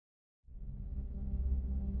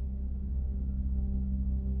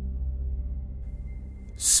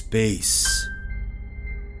Space.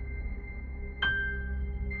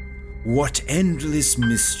 What endless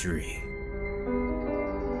mystery.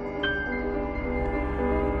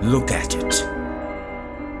 Look at it.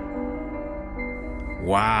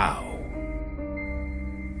 Wow.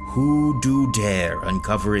 Who do dare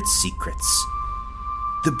uncover its secrets?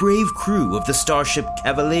 The brave crew of the starship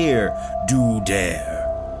Cavalier do dare.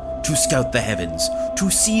 To scout the heavens,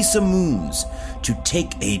 to see some moons, to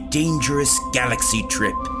take a dangerous galaxy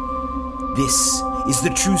trip. This is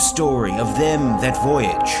the true story of them that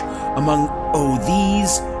voyage among,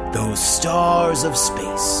 those stars of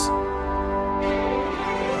space.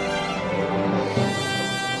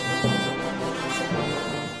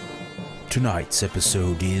 Tonight's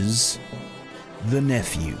episode is The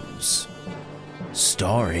Nephews,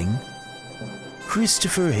 starring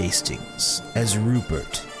Christopher Hastings as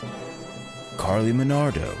Rupert, Carly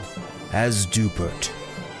Minardo as Dupert,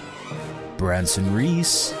 Branson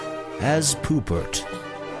Reese as Poopert,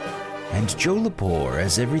 and Joe Lepore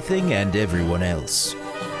as everything and everyone else.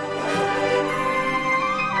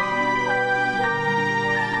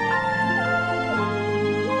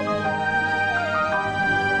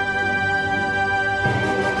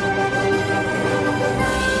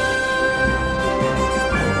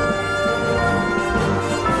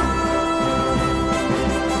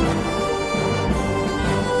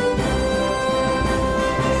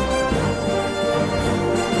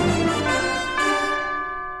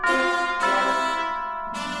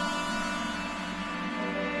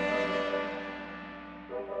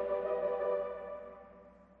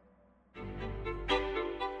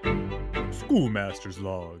 Schoolmaster's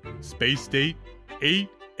log, space date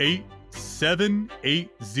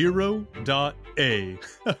 88780.A.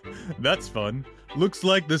 That's fun. Looks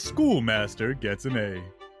like the schoolmaster gets an A.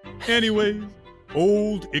 Anyways,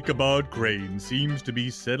 old Ichabod Crane seems to be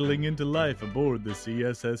settling into life aboard the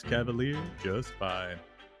CSS Cavalier just fine.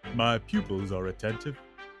 My pupils are attentive,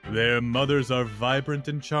 their mothers are vibrant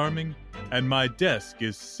and charming, and my desk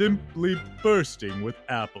is simply bursting with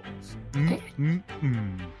apples.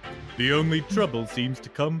 The only trouble seems to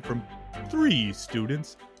come from 3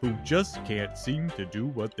 students who just can't seem to do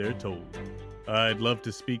what they're told. I'd love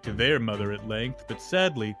to speak to their mother at length, but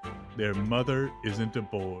sadly, their mother isn't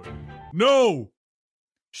aboard. No!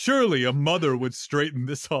 Surely a mother would straighten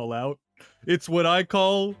this all out. It's what I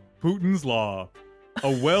call Putin's Law.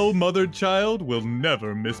 A well-mothered child will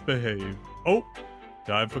never misbehave. Oh,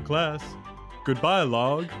 time for class. Goodbye,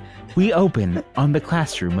 log. We open on the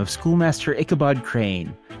classroom of Schoolmaster Ichabod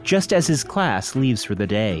Crane, just as his class leaves for the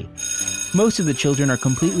day. Most of the children are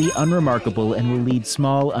completely unremarkable and will lead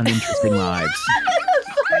small, uninteresting lives.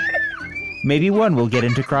 Maybe one will get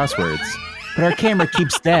into crosswords, but our camera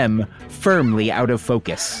keeps them firmly out of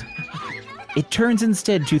focus. It turns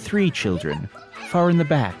instead to 3 children, far in the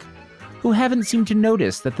back, who haven't seemed to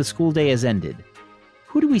notice that the school day has ended.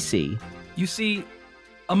 Who do we see? You see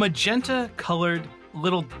a magenta-colored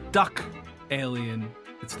little duck alien.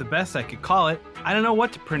 It's the best I could call it. I don't know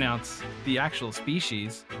what to pronounce the actual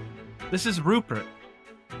species. This is Rupert,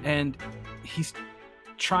 and he's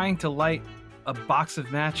trying to light a box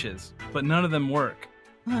of matches, but none of them work.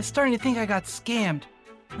 I'm starting to think I got scammed.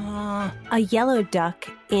 A yellow duck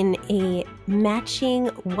in a matching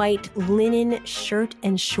white linen shirt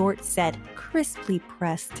and short set, crisply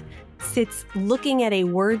pressed, sits looking at a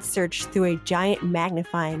word search through a giant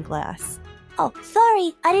magnifying glass. Oh,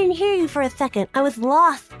 sorry, I didn't hear you for a second. I was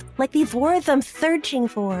lost, like these words I'm searching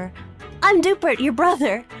for. I'm Dupert, your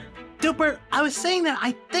brother. Dupert, I was saying that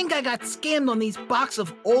I think I got scammed on these box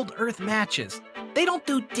of old Earth matches. They don't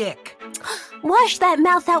do dick. Wash that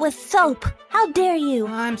mouth out with soap. How dare you?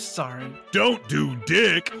 I'm sorry. Don't do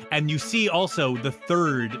dick. And you see also the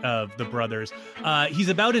third of the brothers. He's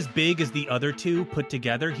about as big as the other 2 put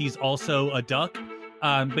together. He's also a duck,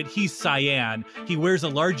 but he's cyan. He wears a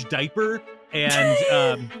large diaper,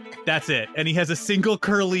 and that's it. And he has a single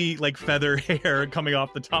curly, feather hair coming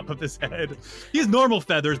off the top of his head. He has normal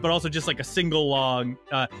feathers, but also just a single long.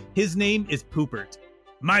 His name is Poopert.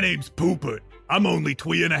 My name's Poopert. I'm only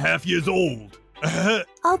 3.5 years old.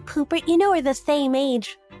 Oh, Poopert, you know we're the same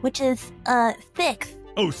age, which is, 6.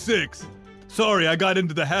 Oh, 6. Sorry, I got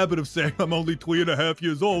into the habit of saying I'm only 3.5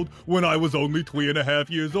 years old when I was only 3.5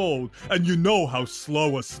 years old. And you know how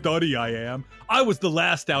slow a study I am. I was the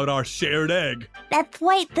last out our shared egg. That's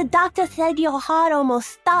right, the doctor said your heart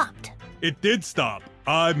almost stopped. It did stop.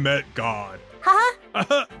 I met God.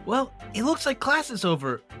 Huh? Well, it looks like class is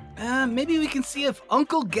over. Maybe we can see if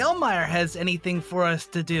Uncle Gelmeyer has anything for us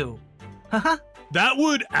to do. Haha. That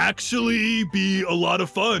would actually be a lot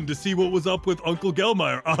of fun to see what was up with Uncle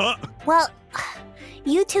Gelmeyer. Well,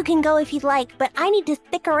 You two can go if you'd like, but I need to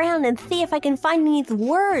stick around and see if I can find these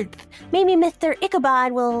words. Maybe Mr.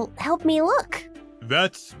 Ichabod will help me look.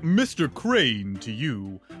 That's Mr. Crane to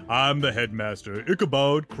you. I'm the headmaster,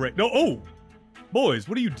 Ichabod Crane. No, oh! Boys,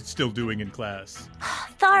 what are you still doing in class?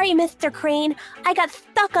 Sorry, Mr. Crane. I got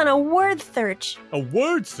stuck on a word search. A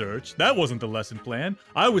word search? That wasn't the lesson plan.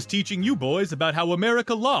 I was teaching you boys about how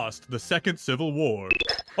America lost the Second Civil War.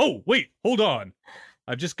 Oh, wait, hold on.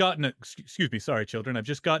 I've just gotten excuse me, sorry, children. I've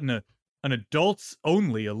just gotten an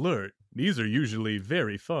adults-only alert. These are usually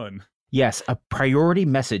very fun. Yes, a priority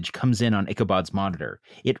message comes in on Ichabod's monitor.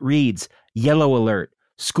 It reads, Yellow alert,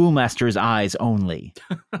 schoolmaster's eyes only.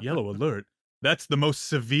 Yellow alert? That's the most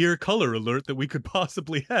severe color alert that we could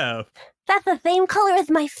possibly have. That's the same color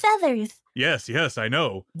as my feathers. Yes, I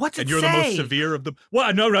know. What's it And you're say? the most severe of the...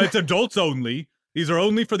 Well, no, it's adults only. These are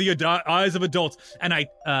only for the eyes of adults. And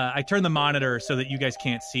I turn the monitor so that you guys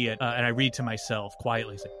can't see it, and I read to myself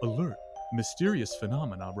quietly. Say, alert, mysterious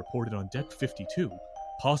phenomena reported on deck 52.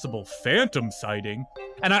 Possible phantom sighting.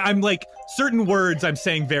 And I'm like, certain words I'm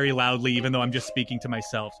saying very loudly, even though I'm just speaking to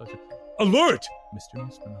myself. So I say, alert!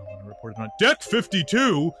 Mysterious phenomena reported on deck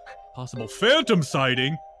 52. Possible phantom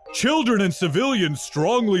sighting. Children and civilians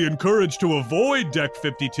strongly encouraged to avoid deck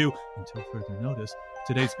 52 until further notice.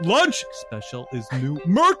 Today's lunch special is new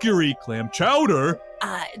mercury clam chowder.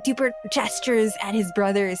 Dupert gestures at his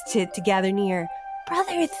brothers to gather near.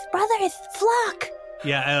 Brothers, flock!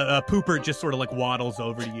 Yeah, Pooper just sort of like waddles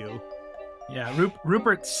over to you. Yeah,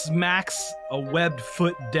 Rupert smacks a webbed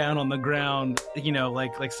foot down on the ground,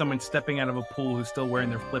 like someone stepping out of a pool who's still wearing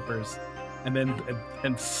their flippers, and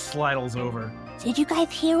then slidles over. Did you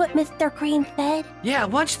guys hear what Mr. Crane said? Yeah,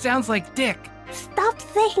 lunch sounds like dick. Stop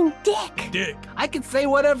saying dick! Dick. I can say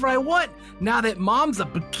whatever I want now that Mom's a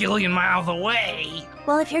bagillion miles away.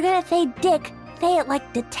 Well, if you're gonna say dick, say it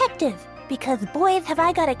like detective, because boys, have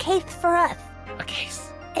I got a case for us. A case.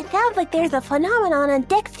 It sounds like there's a phenomenon on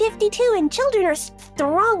deck 52 and children are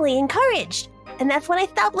strongly encouraged. And that's when I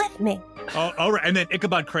stopped listening. Oh, all right. And then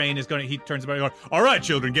Ichabod Crane he turns about and goes, all right,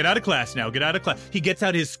 children, get out of class now. Get out of class. He gets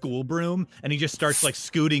out his school broom and he just starts like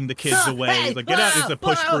scooting the kids away. He's like, get out. It's a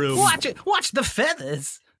push broom. Watch it. Watch the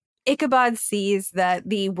feathers. Ichabod sees that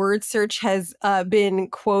the word search has been,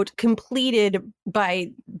 quote, completed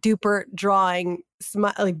by Dupert drawing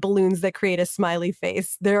balloons that create a smiley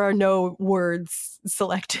face. There are no words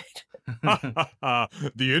selected. The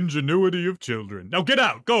ingenuity of children. Now get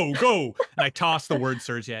out. Go. And I toss the word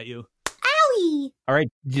search at you. Owie! All right,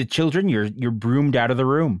 the children, you're broomed out of the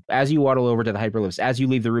room. As you waddle over to the hyperlifts, as you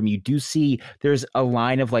leave the room, you do see there's a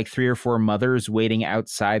line of like 3 or 4 mothers waiting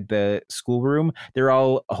outside the schoolroom. They're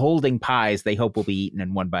all holding pies they hope will be eaten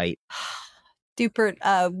in one bite. Dupert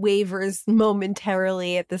wavers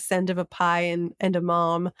momentarily at the scent of a pie and a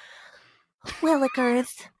mom.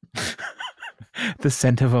 Willikers. The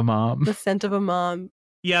scent of a mom. The scent of a mom.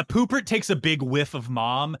 Yeah, Poopert takes a big whiff of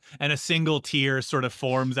Mom, and a single tear sort of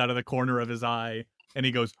forms out of the corner of his eye, and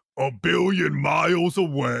he goes, 1 billion miles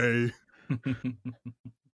away.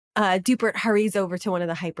 Dupert hurries over to one of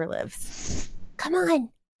the hyperlifts. Come on,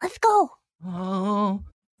 let's go. Oh,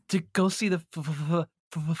 to go see the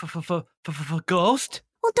ghost?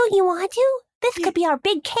 Well, don't you want to? This could be our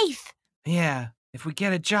big case. Yeah, if we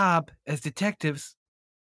get a job as detectives,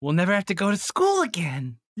 we'll never have to go to school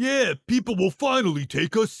again. Yeah, people will finally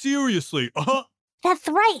take us seriously. That's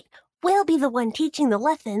right. We'll be the one teaching the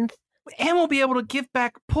lessons. And we'll be able to give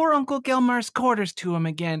back poor Uncle Gelmar's quarters to him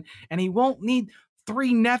again, and he won't need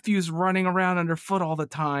 3 nephews running around underfoot all the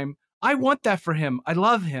time. I want that for him. I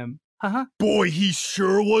love him. Boy, he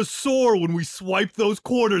sure was sore when we swiped those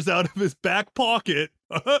quarters out of his back pocket.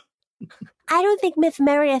 I don't think Miss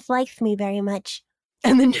Meredith likes me very much.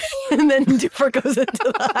 And then Dupert goes into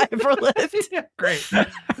the hyperlift. Yeah, great.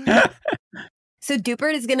 So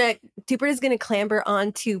Dupert is gonna clamber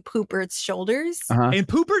onto Poopert's shoulders. Uh-huh. And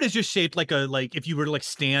Poopert is just shaped like if you were to like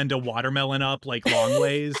stand a watermelon up like long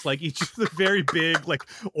ways. Like he's just a very big, like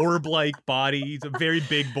orb-like body. He's a very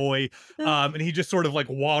big boy. And he just sort of like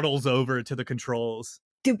waddles over to the controls.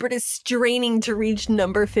 Dupert is straining to reach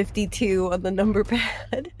number 52 on the number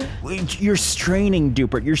pad. Wait, you're straining,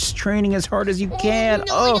 Dupert. You're straining as hard as you can.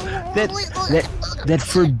 That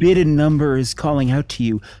forbidden number is calling out to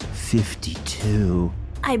you. 52.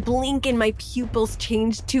 I blink and my pupils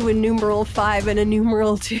change to a numeral 5 and a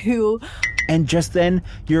numeral 2. And just then,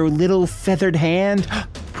 your little feathered hand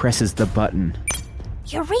presses the button.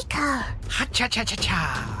 Eureka!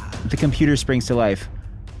 Ha-cha-cha-cha-cha. The computer springs to life.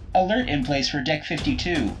 Alert in place for Deck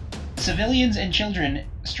 52. Civilians and children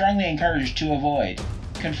strongly encouraged to avoid.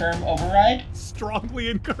 Confirm override? Strongly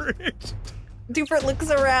encouraged. Dupert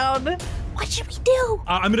looks around. What should we do?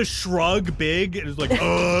 I'm gonna shrug big and it's like,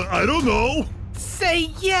 I don't know. Say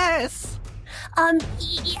yes.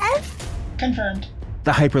 Yes? Confirmed. The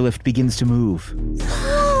hyperlift begins to move.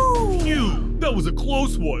 Oh! Phew, that was a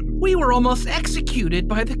close one. We were almost executed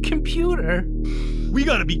by the computer. We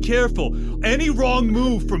gotta be careful. Any wrong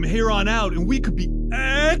move from here on out and we could be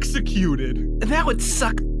executed. That would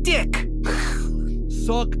suck dick.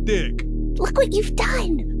 Suck dick. Look what you've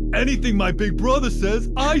done. Anything my big brother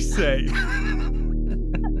says, I say.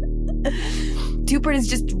 Dupert is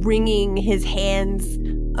just wringing his hands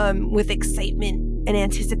with excitement and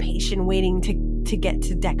anticipation, waiting to get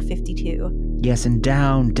to deck 52. Yes, and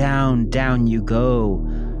down, down, down you go.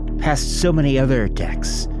 Past so many other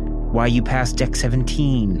decks. Why, you passed deck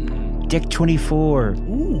 17, deck 24,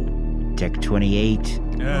 Ooh. deck 28,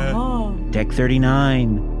 Oh. deck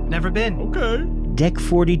 39, Never been. Okay. deck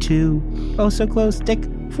 42. Oh, so close. Deck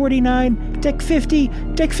 49, deck 50,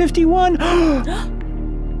 deck 51.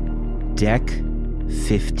 Deck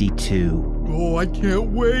 52. Oh, I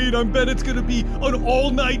can't wait. I bet it's gonna be an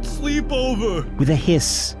all-night sleepover. With a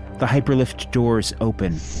hiss, the hyperlift doors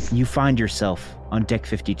open. You find yourself on deck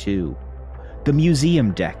 52, the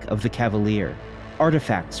museum deck of the Cavalier.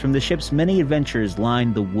 Artifacts from the ship's many adventures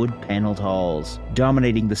line the wood-paneled halls.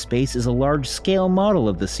 Dominating the space is a large-scale model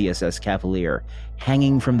of the CSS Cavalier,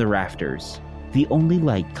 hanging from the rafters. The only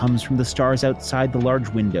light comes from the stars outside the large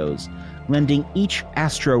windows, lending each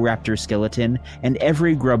Astroraptor skeleton and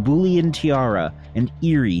every Grabulian tiara an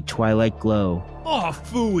eerie twilight glow. Aw,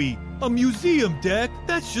 phooey. A museum deck?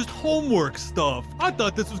 That's just homework stuff. I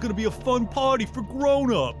thought this was gonna be a fun party for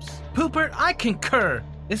grown-ups. Poopert, I concur.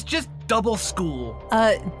 It's just double school.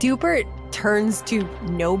 Dupert turns to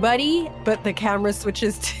nobody, but the camera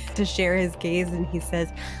switches to share his gaze, and he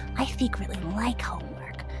says, I secretly like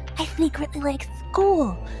homework. I secretly like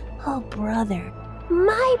school. Oh, brother.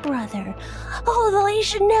 My brother. Oh, they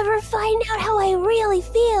should never find out how I really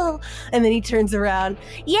feel. And then he turns around.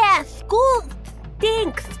 Yeah, school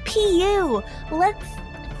stinks. PU. Let's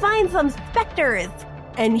find some specters.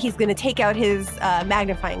 And he's going to take out his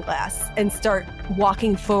magnifying glass and start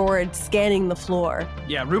walking forward, scanning the floor.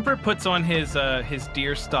 Yeah, Rupert puts on his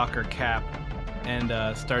deerstalker cap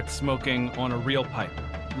and starts smoking on a real pipe,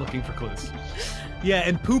 looking for clues. Yeah,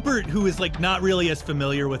 and Poopert, who is like not really as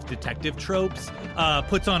familiar with detective tropes,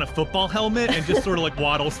 puts on a football helmet and just sort of like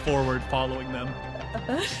waddles forward, following them.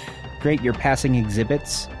 Great, you're passing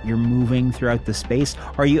exhibits. You're moving throughout the space.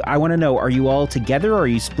 I want to know, are you all together or are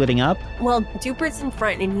you splitting up? Well, Dupert's in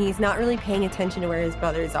front and he's not really paying attention to where his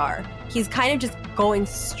brothers are. He's kind of just going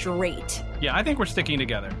straight. Yeah, I think we're sticking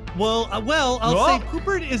together. Well, I'll say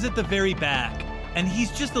Poopert is at the very back, and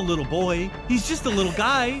he's just a little boy. He's just a little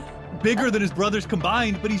guy. Bigger than his brothers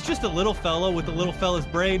combined, but he's just a little fellow with a little fella's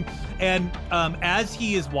brain. And as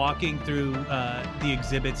he is walking through the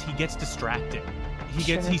exhibits, he gets distracted.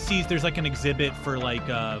 He sees there's like an exhibit for like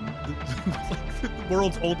the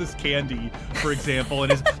world's oldest candy, for example,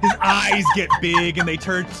 and his eyes get big and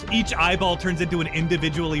each eyeball turns into an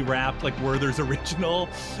individually wrapped like Werther's original,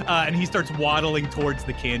 and he starts waddling towards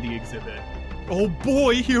the candy exhibit. Oh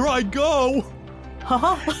boy, here I go!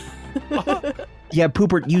 Yeah,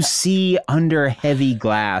 Poopert, you see under heavy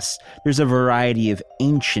glass, there's a variety of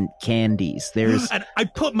ancient candies. And I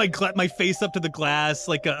put my face up to the glass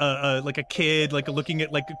like a kid, like looking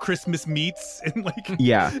at like Christmas meats in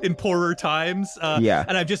in poorer times. And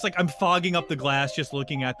I'm fogging up the glass, just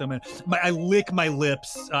looking at them, and I lick my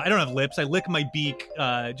lips. I don't have lips. I lick my beak,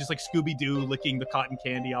 just like Scooby-Doo licking the cotton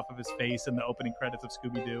candy off of his face in the opening credits of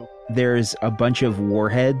Scooby-Doo. There's a bunch of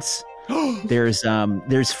warheads. There's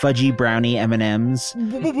fudgy brownie M&Ms.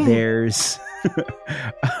 There's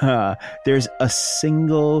there's a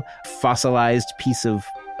single fossilized piece of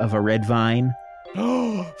a red vine.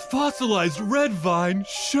 Fossilized red vine,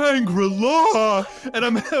 Shangri-La! And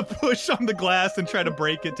I'm gonna push on the glass and try to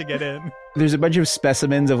break it to get in. There's a bunch of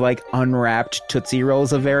specimens of like unwrapped Tootsie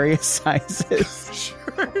Rolls of various sizes.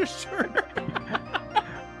 Sure.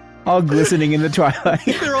 All glistening in the twilight.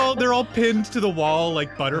 They're all pinned to the wall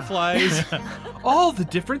like butterflies. All the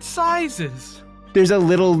different sizes. There's a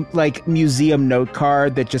little like museum note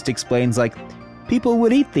card that just explains like people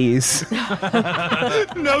would eat these.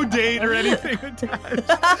 No date or anything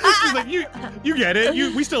attached. She's like, you get it.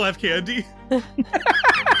 We still have candy.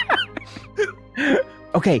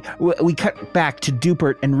 Okay, we cut back to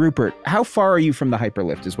Dupert and Rupert. How far are you from the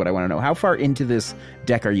hyperlift is what I want to know. How far into this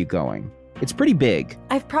deck are you going? It's pretty big.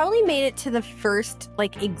 I've probably made it to the first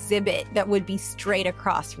exhibit that would be straight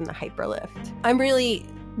across from the hyperlift. I'm really,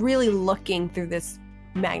 really looking through this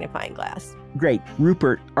magnifying glass. Great.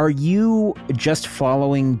 Rupert, are you just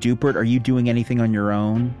following Dupert? Are you doing anything on your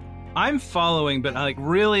own? I'm following, but like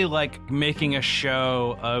really like making a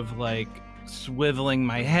show of like swiveling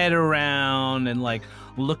my head around and like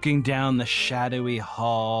looking down the shadowy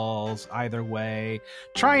halls either way,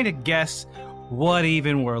 trying to guess what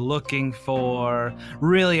even we're looking for,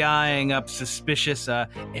 really eyeing up suspicious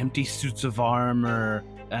empty suits of armor.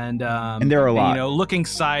 And there are a lot. Looking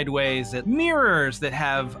sideways at mirrors that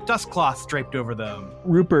have dust cloths draped over them.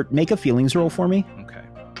 Rupert, make a feelings roll for me. Okay.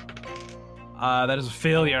 That is a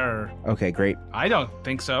failure. Okay, great. I don't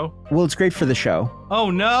think so. Well, it's great for the show.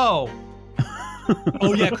 Oh, no.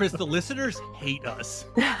 Oh, yeah, Chris, the listeners hate us.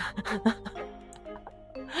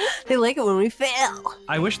 They like it when we fail.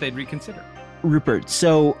 I wish they'd reconsider. Rupert,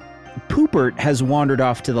 so Poopert has wandered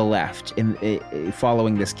off to the left in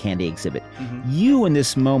following this candy exhibit. Mhm. You, in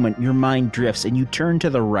this moment, your mind drifts and you turn to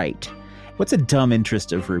the right. What's a dumb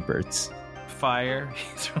interest of Rupert's? Fire.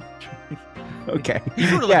 Okay. He's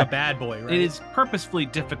sort of like a bad boy, right? It is purposefully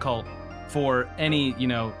difficult for any,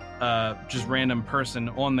 just random person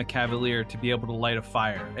on the Cavalier to be able to light a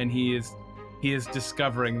fire. And he is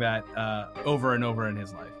discovering that over and over in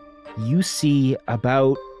his life. You see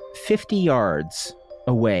about 50 yards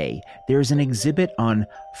away, there's an exhibit on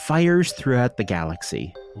fires throughout the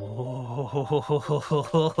galaxy. Oh,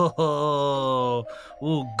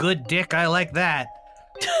 ooh, good dick. I like that.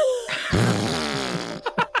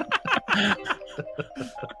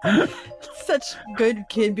 Such good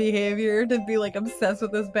kid behavior to be like obsessed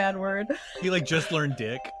with this bad word. He like just learned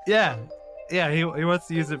dick. Yeah, he wants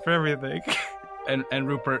to use it for everything. And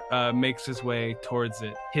Rupert makes his way towards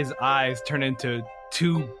it. His eyes turn into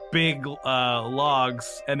two big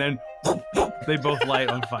logs, and then they both light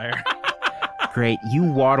on fire. Great. You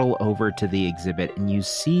waddle over to the exhibit and you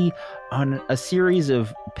see on a series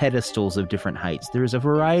of pedestals of different heights, there's a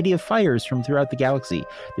variety of fires from throughout the galaxy.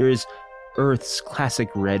 There is Earth's classic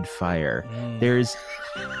red fire. There's...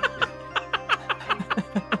 I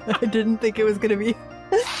didn't think it was going to be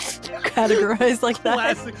categorized like that.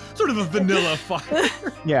 Classic, sort of a vanilla fire.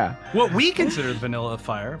 Yeah. What we consider vanilla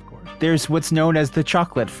fire, of course. There's what's known as the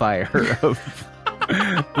chocolate fire of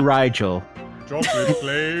Rigel. Chocolate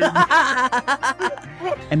flame.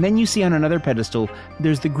 And then you see on another pedestal,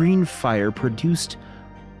 there's the green fire produced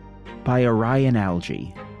by Orion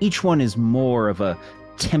algae. Each one is more of a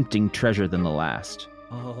tempting treasure than the last.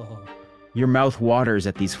 Oh, Your mouth waters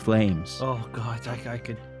at these flames. oh God, I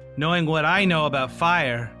could, knowing what I know about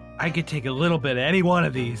fire, I could take a little bit of any one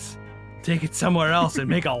of these, take it somewhere else and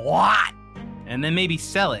make a lot, and then maybe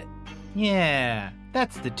sell it. Yeah,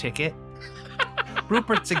 that's the ticket.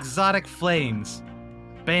 Rupert's Exotic Flames.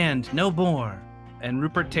 Banned no more. And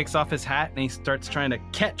Rupert takes off his hat and he starts trying to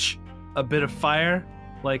catch a bit of fire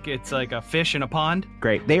like it's like a fish in a pond.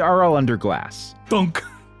 Great. They are all under glass. Dunk,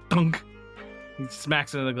 dunk. He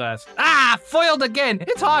smacks into the glass. Ah, foiled again.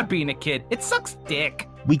 It's hard being a kid. It sucks dick.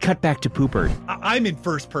 We cut back to Poopert. I'm in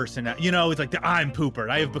first person now. It's like I'm Poopert.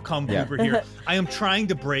 I have become Poopert here. I am trying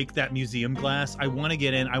to break that museum glass. I want to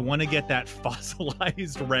get in. I want to get that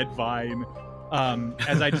fossilized red vine.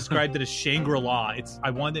 As I described it as Shangri-La. I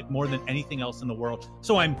want it more than anything else in the world.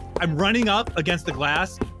 So I'm running up against the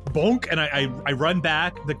glass, bonk, and I run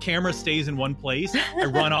back. The camera stays in one place. I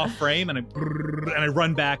run off frame and I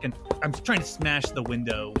run back and I'm trying to smash the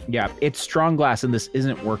window. Yeah, it's strong glass and this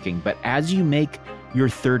isn't working. But as you make your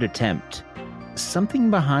third attempt, something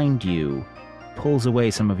behind you pulls away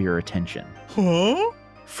some of your attention. Huh?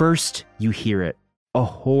 First, you hear it. A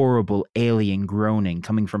horrible alien groaning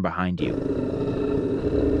coming from behind you.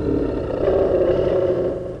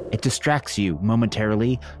 It distracts you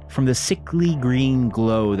momentarily from the sickly green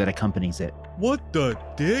glow that accompanies it. What the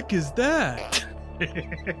dick is that?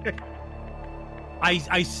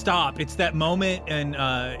 I stop. It's that moment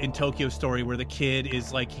in Tokyo Story where the kid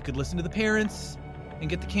is like, he could listen to the parents and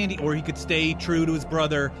get the candy, or he could stay true to his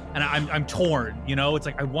brother. And I'm torn. It's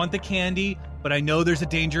like I want the candy, but I know there's a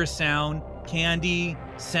dangerous sound. Candy,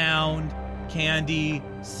 sound.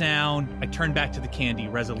 I turn back to the candy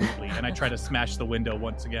resolutely, and I try to smash the window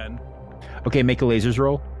once again. Okay, make a lasers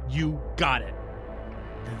roll. You got it.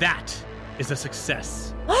 That is a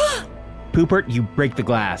success. Poopert, you break the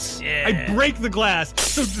glass. Yeah. I break the glass,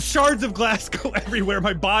 so the shards of glass go everywhere.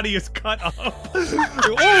 My body is cut up.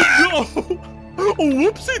 Oh no! Oh,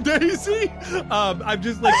 whoopsie daisy! I'm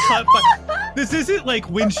just like cut by... This isn't like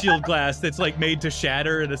windshield glass that's like made to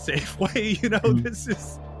shatter in a safe way, This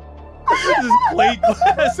is plate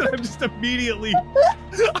glass, and I'm just immediately...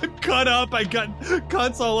 I'm cut up. I got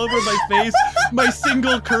cuts all over my face. My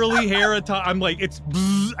single curly hair atop... I'm like, it's...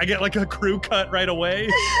 I get like a crew cut right away.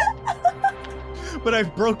 But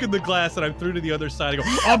I've broken the glass and I'm through to the other side. I go,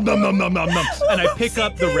 nom, nom, nom, nom, nom. And I pick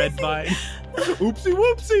up the red vine. Oopsie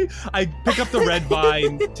whoopsie. I pick up the red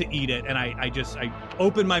vine to eat it, and I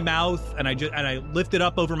open my mouth, and I lift it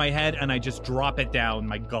up over my head, and I just drop it down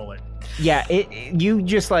my gullet. Yeah, you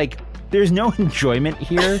just like, there's no enjoyment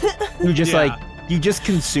here. You just you just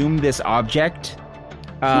consume this object.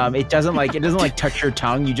 It doesn't like touch your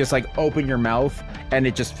tongue. You just like open your mouth and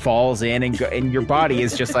it just falls in and your body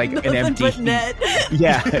is just like an empty. But net.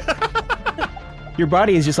 Yeah. Your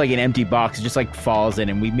body is just like an empty box. It just like falls in,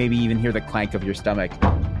 and we maybe even hear the clank of your stomach.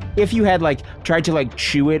 If you had like tried to like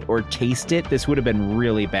chew it or taste it, this would have been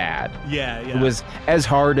really bad. Yeah. It was as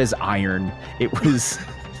hard as iron. It was.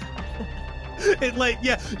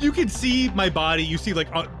 You can see my body. You see like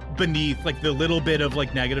beneath, like the little bit of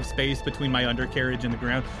like negative space between my undercarriage and the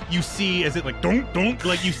ground. You see as it like don't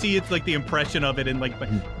like you see it's like the impression of it and like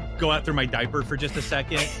go out through my diaper for just a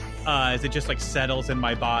second as it just like settles in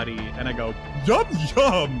my body, and I go yum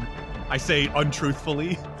yum. I say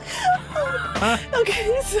untruthfully.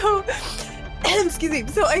 Okay, so excuse me.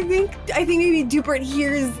 So I think maybe Dupert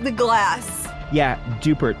hears the glass. Yeah,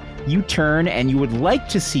 Dupert, you turn and you would like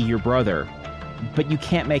to see your brother, but you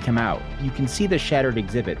can't make him out. You can see the shattered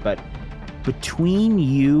exhibit, but between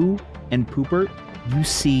you and Poopert, you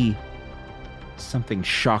see something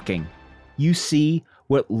shocking. You see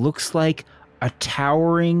what looks like a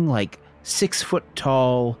towering, like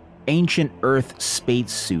 6-foot-tall, ancient Earth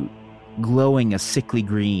spacesuit, glowing a sickly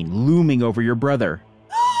green, looming over your brother.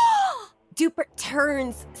 Dupert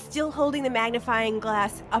turns, still holding the magnifying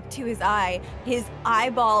glass up to his eye. His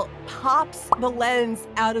eyeball pops the lens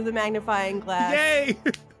out of the magnifying glass. Yay!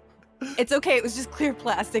 It's okay, it was just clear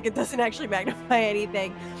plastic. It doesn't actually magnify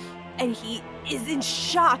anything. And he is in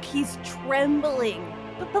shock. He's trembling.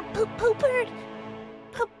 Poopert? Poopert?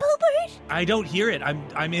 I don't hear it.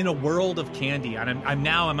 I'm in a world of candy, and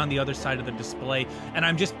I'm on the other side of the display, and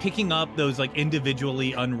I'm just picking up those like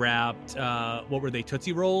individually unwrapped. What were they?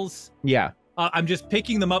 Tootsie Rolls? Yeah. I'm just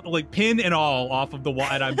picking them up, like pin and all, off of the wall,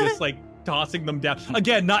 and I'm just like tossing them down.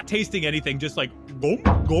 Again, not tasting anything, just like gom,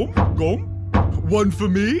 gom, gom. One for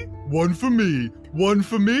me, one for me, one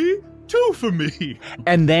for me, two for me.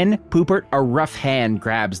 And then, Poopert, a rough hand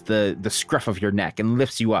grabs the scruff of your neck and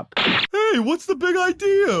lifts you up. Hey, what's the big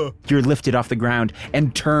idea? You're lifted off the ground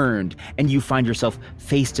and turned, and you find yourself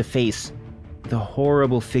face to face with a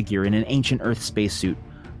horrible figure in an ancient Earth spacesuit,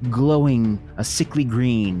 glowing a sickly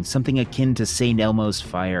green, something akin to St. Elmo's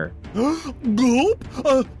fire. Gulp?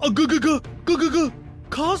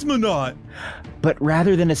 Cosmonaut. But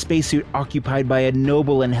rather than a spacesuit occupied by a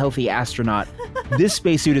noble and healthy astronaut, this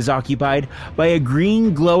spacesuit is occupied by a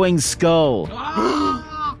green glowing skull.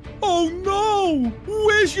 Oh no!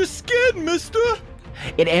 Where's your skin, mister?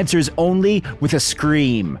 It answers only with a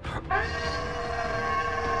scream.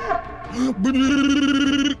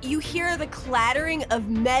 You hear the clattering of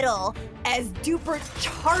metal as Dupert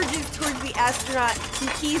charges towards the astronaut.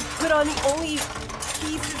 He's put on the only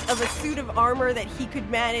pieces of a suit of armor that he could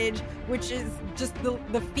manage, which is just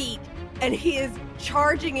the feet. And he is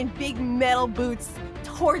charging in big metal boots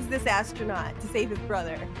towards this astronaut to save his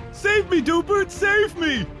brother. Save me, Dupert! Save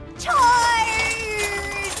me! Charge!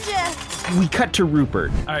 We cut to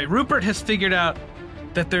Rupert. All right, Rupert has figured out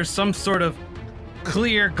that there's some sort of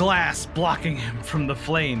clear glass blocking him from the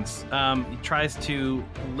flames. He tries to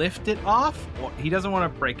lift it off. Well, he doesn't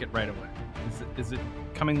want to break it right away. Is it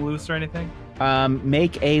coming loose or anything?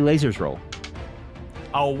 Make a lasers roll.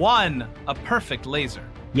 A 1, a perfect laser.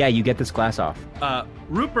 Yeah, you get this glass off.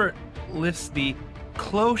 Rupert lifts the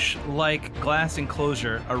cloche-like glass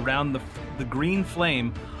enclosure around the green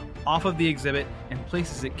flame off of the exhibit and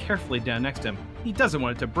places it carefully down next to him. He doesn't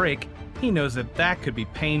want it to break. He knows that could be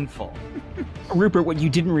painful. Rupert, what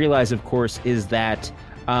you didn't realize, of course, is that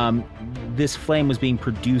this flame was being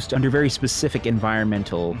produced under very specific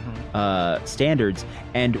environmental standards,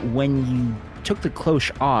 and when you took the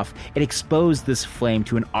cloche off, it exposed this flame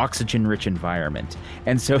to an oxygen-rich environment.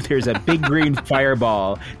 And so there's a big green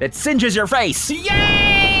fireball that singes your face.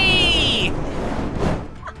 Yay!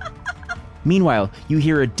 Meanwhile, you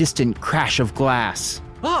hear a distant crash of glass.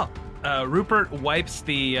 Oh! Rupert wipes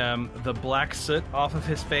the black soot off of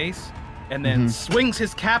his face and then swings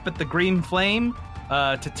his cap at the green flame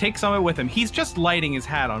to take some of it with him. He's just lighting his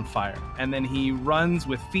hat on fire, and then he runs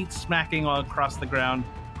with feet smacking all across the ground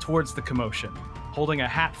towards the commotion, holding a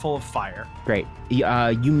hat full of fire. Great.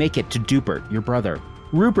 You make it to Dupert, your brother.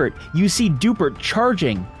 Rupert, you see Dupert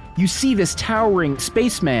charging. You see this towering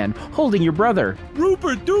spaceman holding your brother.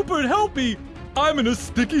 Rupert, Dupert, help me! I'm in a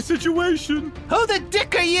sticky situation. Who the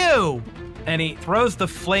dick are you? And he throws the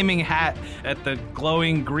flaming hat at the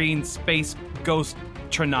glowing green space ghost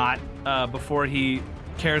tronaut before he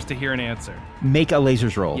cares to hear an answer. Make a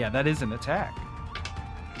lasers roll. Yeah, that is an attack.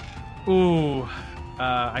 Ooh,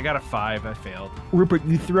 I got a 5. I failed. Rupert,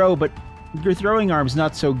 you throw, but your throwing arm's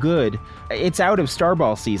not so good. It's out of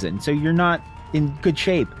Starball season, so you're not in good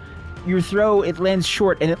shape. Your throw, it lands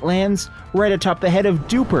short, and it lands right atop the head of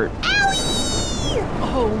Dupert. Owie!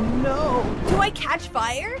 Oh no! Do I catch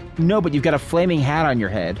fire? No, but you've got a flaming hat on your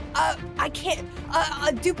head. I can't.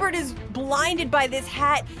 Dupert is blinded by this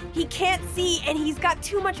hat. He can't see, and he's got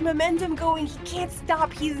too much momentum going. He can't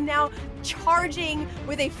stop. He's now charging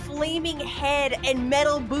with a flaming head and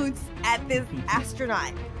metal boots at this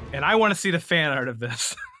astronaut. And I want to see the fan art of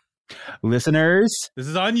this. Listeners, This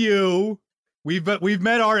is on you. We've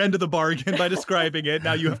met our end of the bargain by describing it.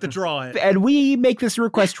 Now you have to draw it. and we make this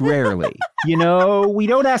request rarely. We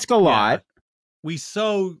don't ask a lot. We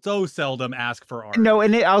so seldom ask for art. No,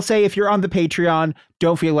 and I'll say if you're on the Patreon,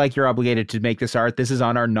 don't feel like you're obligated to make this art. This is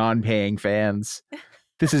on our non-paying fans.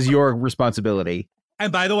 This is your responsibility.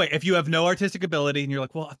 And by the way, if you have no artistic ability and you're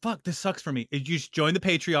like, well, fuck, this sucks for me, you just join the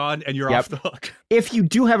Patreon and you're off the hook. If you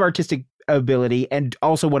do have artistic ability and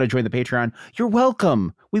also want to join the Patreon, you're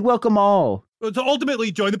welcome. We welcome all. So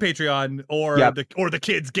ultimately, join the Patreon or the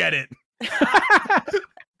kids get it.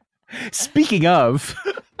 Speaking of...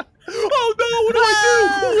 Oh no, what do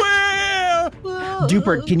I do? Where?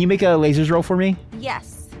 Dupert, can you make a lasers roll for me?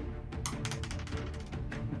 Yes.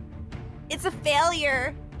 It's a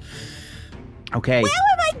failure. Okay. Where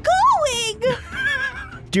am I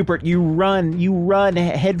going? Dupert, you run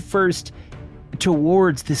head first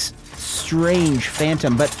towards this strange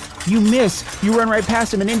phantom, but you miss. You run right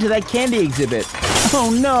past him and into that candy exhibit.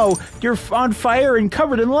 Oh no, you're on fire and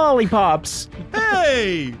covered in lollipops.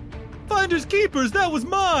 Hey! Finders keepers, that was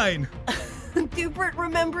mine! Dupert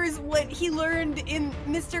remembers what he learned in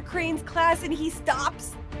Mr. Crane's class, and he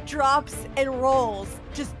stops, drops, and rolls,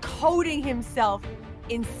 just coating himself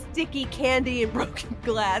in sticky candy and broken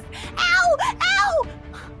glass. Ow! Ow!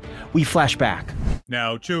 We flash back.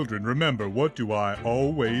 Now, children, remember, what do I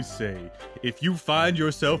always say? If you find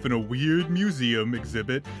yourself in a weird museum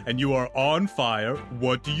exhibit and you are on fire,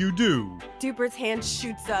 what do you do? Dupert's hand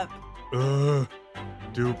shoots up.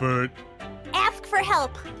 Dupert, Ask for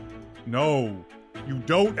help. no. You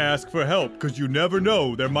don't ask for help, because you never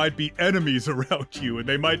know. There might be enemies around you, and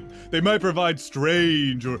they might provide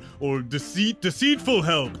strange or deceitful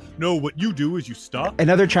help. No, what you do is you stop.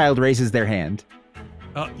 Another child raises their hand.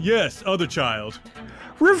 Yes, other child.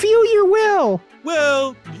 Review your will.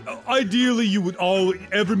 Well, ideally you would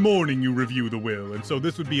every morning you review the will, and so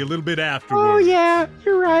this would be a little bit afterwards. Oh yeah,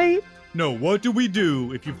 you're right. No, what do we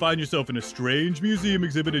do if you find yourself in a strange museum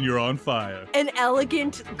exhibit and you're on fire? An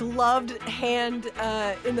elegant, gloved hand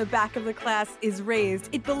in the back of the class is raised.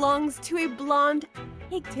 It belongs to a blonde,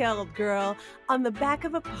 pigtailed girl on the back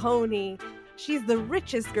of a pony. She's the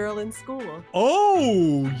richest girl in school.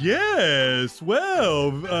 Oh, yes.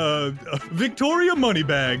 Well, Victoria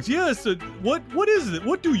Moneybags. Yes. What is it?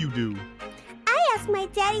 What do you do? I asked my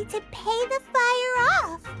daddy to pay the fire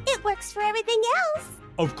off. It works for everything else.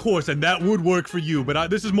 Of course, and that would work for you, but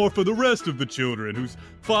this is more for the rest of the children whose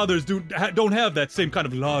fathers don't have that same kind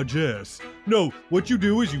of largesse. No, what you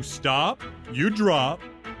do is you stop, you drop,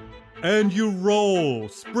 and you roll,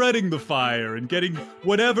 spreading the fire and getting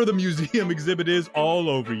whatever the museum exhibit is all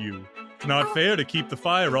over you. It's not fair to keep the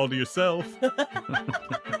fire all to yourself.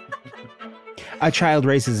 A child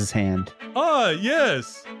raises his hand.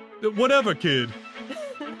 Yes. Whatever, kid.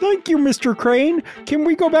 Thank you, Mr. Crane. Can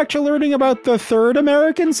we go back to learning about the Third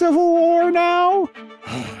American Civil War now?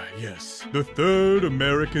 Yes, the Third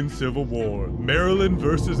American Civil War. Maryland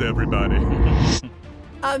versus everybody.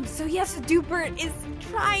 So yes, Dupert is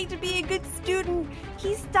trying to be a good student.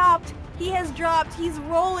 He stopped, he has dropped, he's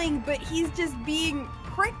rolling, but he's just being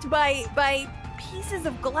pricked by pieces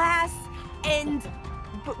of glass, and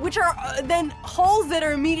which are then holes that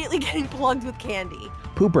are immediately getting plugged with candy.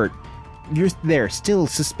 Poopert, you're there, still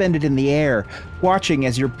suspended in the air, watching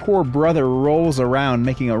as your poor brother rolls around,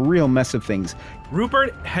 making a real mess of things.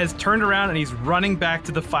 Rupert has turned around and he's running back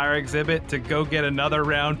to the fire exhibit to go get another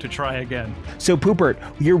round to try again. So, Poopert,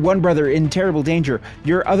 your one brother in terrible danger.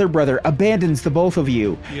 Your other brother abandons the both of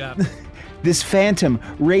you. Yeah. This phantom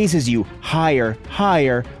raises you higher,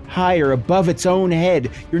 higher, higher above its own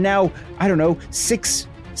head. You're now,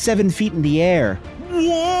 6-7 feet in the air.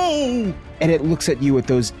 Whoa! And it looks at you with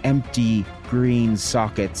those empty green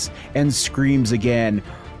sockets and screams again.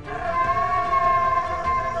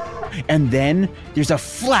 And then there's a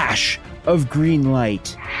flash of green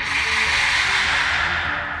light.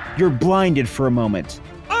 You're blinded for a moment.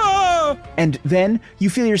 Ah! And then you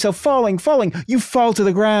feel yourself falling. You fall to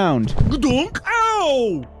the ground. Dunk!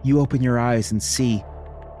 Ow! You open your eyes and see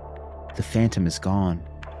The phantom is gone.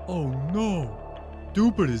 Oh no.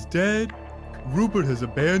 Dupert is dead. Rupert has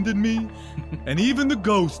abandoned me. And even the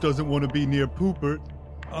ghost doesn't want to be near Poopert.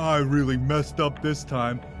 I really messed up this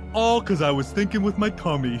time. All because I was thinking with my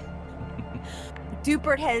tummy.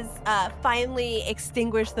 Dupert has finally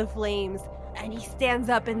extinguished the flames, and he stands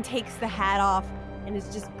up and takes the hat off and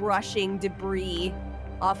is just brushing debris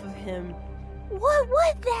off of him. What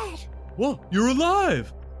was that? Whoa, you're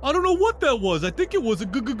alive! I don't know what that was. I think it was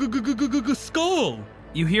a skull.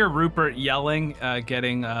 You hear Rupert yelling,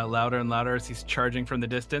 getting louder and louder as he's charging from the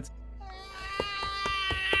distance.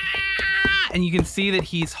 And you can see that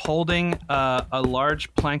he's holding a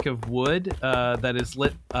large plank of wood that is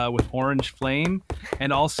lit with orange flame.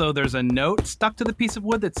 And also there's a note stuck to the piece of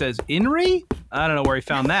wood that says, Inri? I don't know where he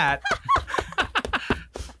found that.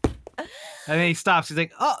 And then he stops. He's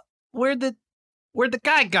like, oh, where'd the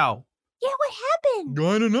guy go? Yeah, what happened?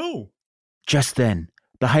 I don't know. Just then,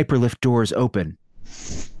 the hyperlift doors open,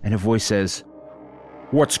 and a voice says,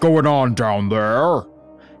 "What's going on down there?"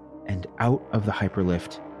 And out of the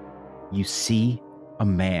hyperlift, you see a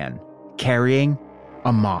man carrying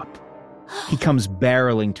a mop. He comes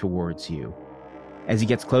barreling towards you. As he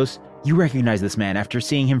gets close, you recognize this man after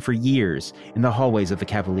seeing him for years in the hallways of the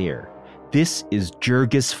Cavalier. This is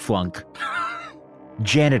Jurgis Flunk,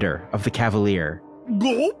 janitor of the Cavalier.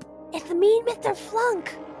 Gulp. It's mean Mr.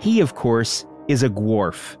 Flunk. He, of course, is a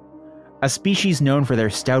dwarf, a species known for their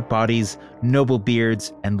stout bodies, noble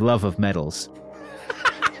beards, and love of metals.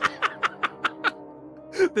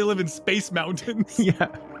 They live in space mountains. Yeah.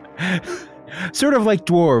 Sort of like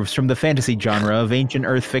dwarves from the fantasy genre of ancient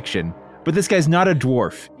Earth fiction. But this guy's not a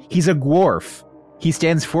dwarf. He's a dwarf. He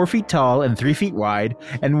stands 4 feet tall and 3 feet wide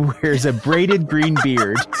and wears a braided green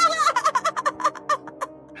beard.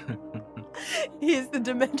 He has the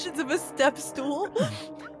dimensions of a step stool.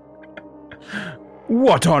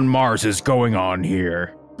 What on Mars is going on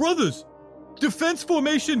here? Brothers, defense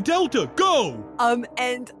formation Delta, go!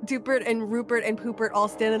 And Dupert and Rupert and Poopert all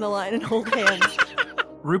stand in a line and hold hands.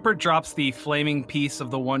 Rupert drops the flaming piece of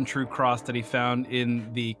the one true cross that he found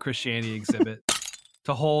in the Christianity exhibit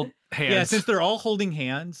to hold hands. Yeah, since they're all holding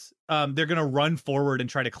hands, they're going to run forward and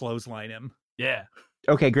try to clothesline him. Yeah.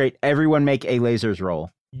 Okay, great. Everyone make a lasers roll.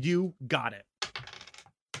 You got it.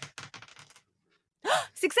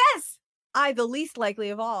 Success! I, the least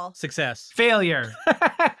likely of all. Success. Failure.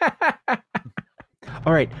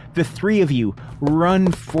 All right, the three of you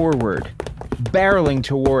run forward, barreling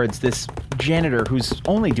towards this janitor who's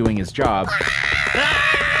only doing his job.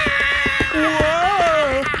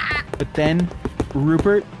 But then,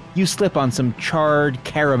 Rupert, you slip on some charred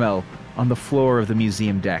caramel on the floor of the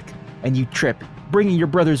museum deck, and you trip, bringing your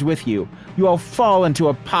brothers with you. You all fall into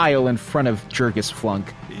a pile in front of Jurgis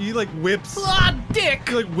Flunk. He like whips. Dick!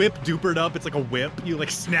 You like whip Dupert up. It's like a whip. You like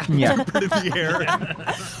snap Yeah. Dupert in the air.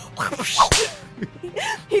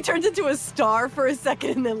 He turns into a star for a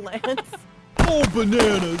second and then lands. Oh,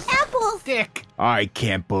 bananas! Apples. Dick! I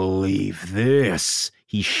can't believe this.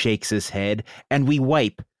 He shakes his head, and we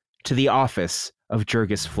wipe to the office of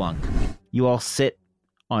Jurgis Flunk. You all sit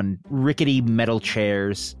on rickety metal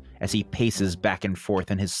chairs as he paces back and forth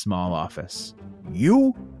in his small office.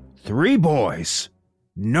 You, 3 boys,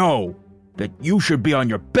 know that you should be on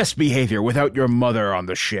your best behavior without your mother on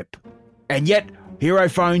the ship. And yet, here I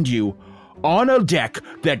find you on a deck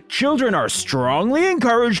that children are strongly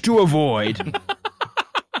encouraged to avoid.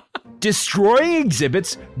 Destroying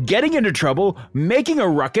exhibits, getting into trouble, making a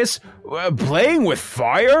ruckus, playing with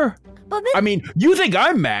fire? But I mean, you think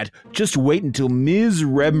I'm mad? Just wait until Ms.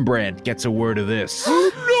 Rembrandt gets a word of this.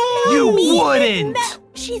 You mean wouldn't!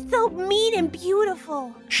 She's so mean and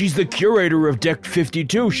beautiful. She's the curator of Deck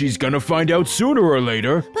 52. She's gonna find out sooner or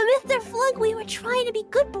later. But Mr. Flunk, we were trying to be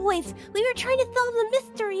good boys. We were trying to solve the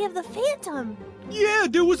mystery of the phantom. Yeah,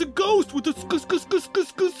 there was a ghost with a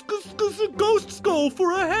ghost skull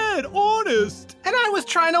for a head, honest! And I was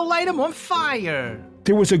trying to light him on fire.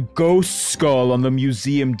 There was a ghost skull on the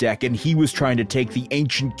museum deck, and he was trying to take the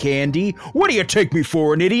ancient candy. What do you take me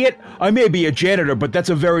for, an idiot? I may be a janitor, but that's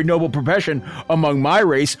a very noble profession among my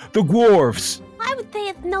race, the dwarves. I would say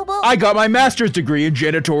it's noble. I got my master's degree in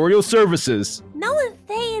janitorial services. No one's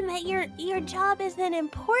saying that your job isn't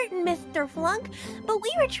important, Mr. Flunk, but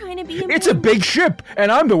we were trying to be important. It's a big ship,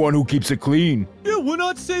 and I'm the one who keeps it clean. Yeah, we're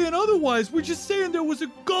not saying otherwise. We're just saying there was a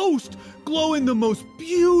ghost glowing the most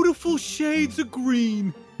beautiful shades of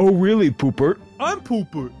green. Oh, really, Poopert? I'm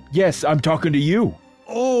Poopert. Yes, I'm talking to you.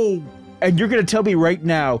 Oh, And you're going to tell me right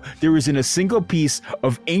now there isn't a single piece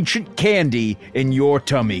of ancient candy in your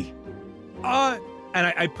tummy. And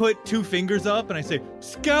I put 2 fingers up and I say,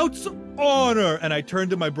 Scouts honor. And I turn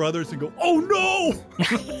to my brothers and go, oh no!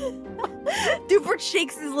 Dupert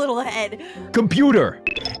shakes his little head. Computer,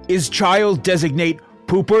 is child designate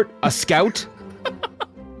Poopert a scout?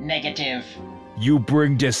 Negative. You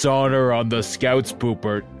bring dishonor on the scouts,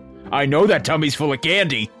 Poopert. I know that tummy's full of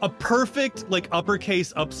candy. A perfect, like,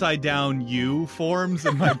 uppercase upside down U forms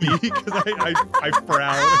in my beak because I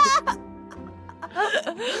frown.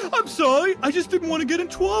 I'm sorry, I just didn't want to get in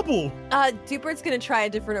trouble. Dupert's gonna try a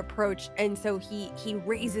different approach, and so he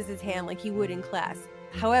raises his hand like he would in class.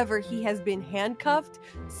 However, he has been handcuffed,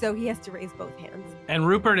 so he has to raise both hands. And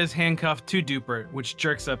Rupert is handcuffed to Dupert, which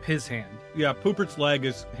jerks up his hand. Yeah, Poopert's leg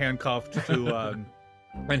is handcuffed to,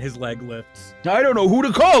 and his leg lifts. I don't know who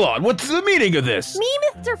to call on. What's the meaning of this? Me,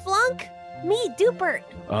 Mr. Flunk. Me, Dupert.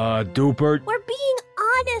 Dupert, We're being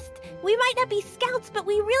honest. We might not be scouts, but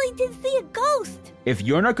we really did see a ghost. if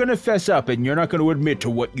you're not going to fess up and you're not going to admit to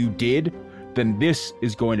what you did, then this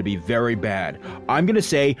is going to be very bad. I'm going to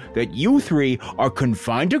say that you 3 are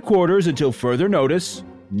confined to quarters until further notice,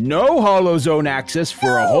 no Hollow Zone access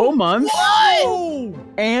for a whole month,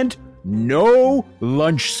 and no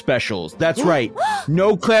lunch specials. That's right,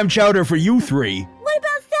 no clam chowder for you 3. What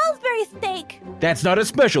about Salisbury steak? That's not a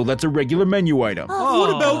special, that's a regular menu item. What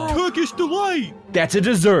about Turkish Delight? That's a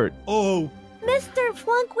dessert. Oh, Mr.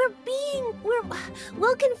 Flunk,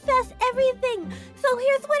 we'll confess everything. So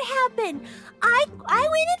here's what happened. I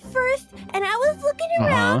went in first, and I was looking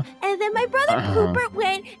around, and then my brother Poopert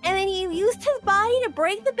went, and then he used his body to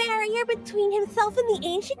break the barrier between himself and the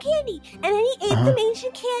ancient candy. And then he ate some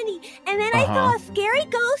ancient candy. And then I saw a scary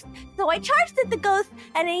ghost, so I charged at the ghost,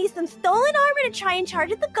 and I used some stolen armor to try and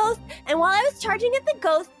charge at the ghost. And while I was charging at the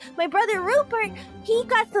ghost, my brother Rupert, he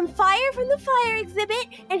got some fire from the fire exhibit,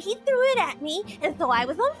 and he threw it at me, and so I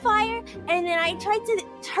was on fire, and then I tried to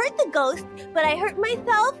hurt the ghost, but I hurt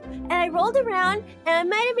myself, and I rolled around, and I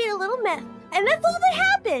might have made a little mess. And that's all that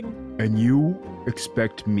happened. And you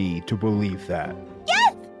expect me to believe that?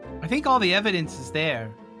 Yes! I think all the evidence is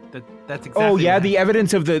there. That's exactly. Oh yeah, what the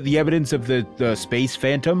evidence of the space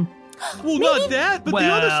phantom. well, not that, but the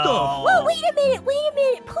other stuff. Well, wait a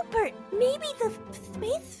minute, Poopert. Maybe the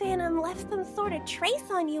space phantom left some sort of trace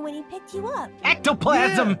on you when he picked you up.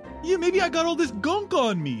 Ectoplasm. Yeah, maybe I got all this gunk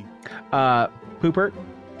on me. Poopert,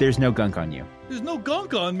 there's no gunk on you. There's no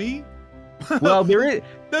gunk on me. Well, there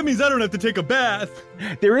That means I don't have to take a bath.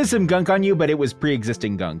 is some gunk on you, but it was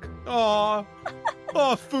pre-existing gunk. Aw.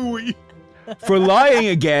 Aw, phooey. For lying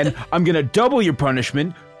again, I'm gonna double your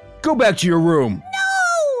punishment. Go back to your room.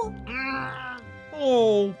 No!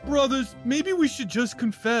 Oh, brothers, maybe we should just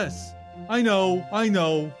confess. I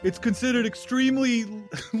know. It's considered extremely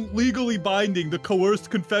legally binding, the coerced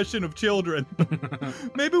confession of children.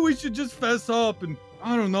 Maybe we should just fess up and,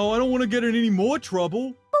 I don't know, I don't want to get in any more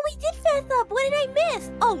trouble. But we did fess up. What did I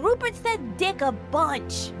miss? Oh, Rupert said dick a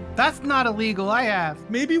bunch. That's not illegal. I have.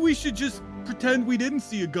 Maybe we should just pretend we didn't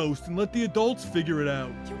see a ghost and let the adults figure it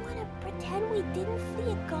out. You want to pretend we didn't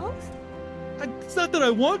see a ghost? It's not that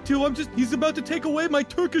I want to, he's about to take away my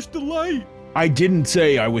Turkish Delight. I didn't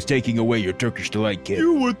say I was taking away your Turkish Delight, kid.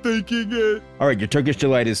 You were thinking it. All right, your Turkish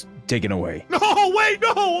Delight is taken away. No, wait,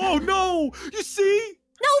 no, oh no. You see?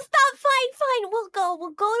 No, stop. Fine.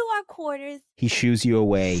 We'll go to our quarters. He shoos you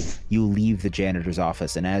away. You leave the janitor's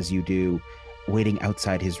office, and as you do, waiting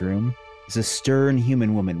outside his room is a stern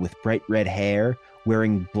human woman with bright red hair,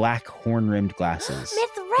 wearing black horn-rimmed glasses.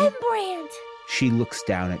 Miss Rembrandt. She looks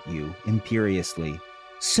down at you imperiously.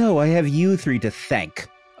 So I have you 3 to thank.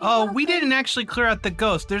 Oh, we didn't actually clear out the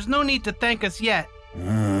ghost. There's no need to thank us yet.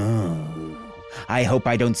 Oh. I hope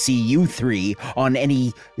I don't see you 3 on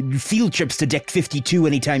any field trips to Deck 52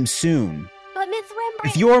 anytime soon. But Miss Rembrandt.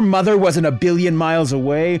 If your mother wasn't a billion miles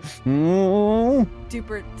away, oh.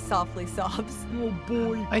 Dupert softly sobs. Oh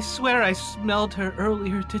boy. I swear I smelled her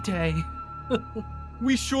earlier today.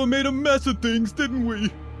 We sure made a mess of things, didn't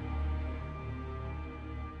we?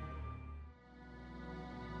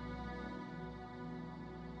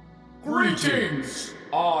 Greetings!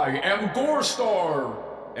 I am Gorstar!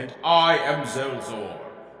 And I am Zelzor.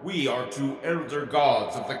 We are 2 elder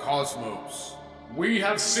gods of the cosmos. We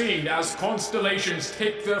have seen as constellations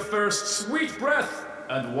take their first sweet breath,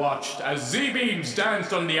 and watched as Z-beams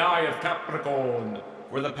danced on the eye of Capricorn.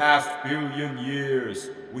 For the past billion years,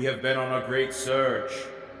 we have been on a great search.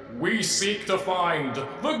 We seek to find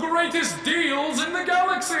the greatest deals in the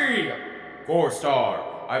galaxy!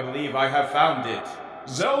 Gorstar, I believe I have found it.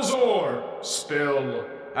 Zelzor, spill.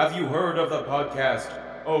 Have you heard of the podcast,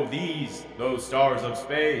 Oh These, Those Stars of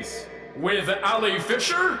Space? With Ali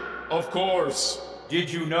Fisher? Of course.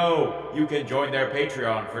 Did you know you can join their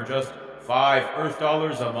Patreon for just 5 Earth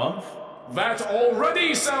dollars a month? That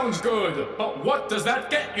already sounds good, but what does that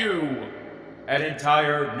get you? An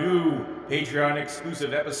entire new Patreon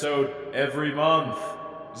exclusive episode every month.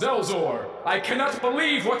 Zelzor, I cannot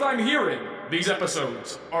believe what I'm hearing. These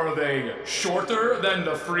episodes, are they shorter than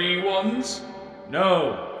the free ones?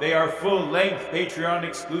 No, they are full-length Patreon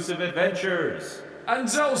exclusive adventures. And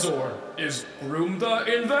Zelzor, is Groomda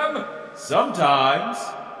in them? Sometimes.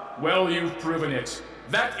 Well, you've proven it.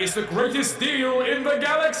 That is the greatest deal in the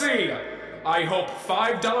galaxy! I hope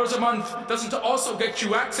 $5 a month doesn't also get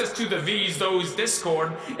you access to the These Those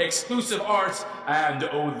Discord, exclusive art, and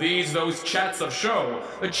These Those Chats of Show,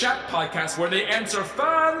 the chat podcast where they answer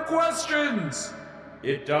fan questions!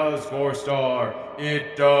 It does, 4-star.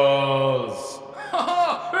 It does.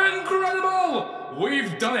 Haha! Incredible!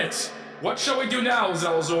 We've done it! What shall we do now,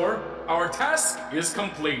 Zelzor? Our task is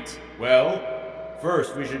complete. Well,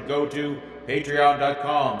 first we should go to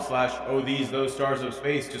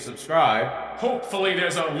patreon.com/ohthesethosestarsofspace to subscribe. Hopefully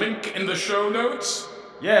there's a link in the show notes.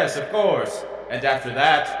 Yes, of course. And after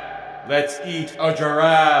that, let's eat a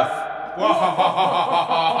giraffe.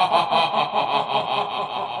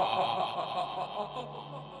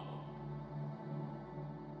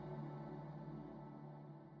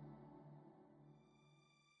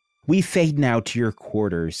 We fade now to your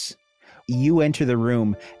quarters. You enter the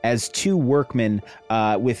room as 2 workmen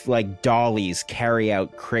with like dollies carry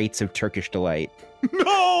out crates of Turkish delight.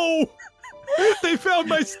 No! They found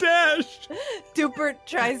my stash! Dupert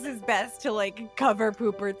tries his best to like cover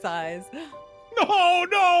Poopert's eyes.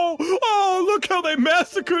 No! Oh, look how they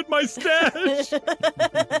massacred my stash!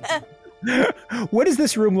 What does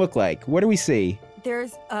this room look like? What do we see?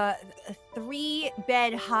 There's a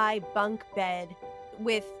 3-bed high bunk bed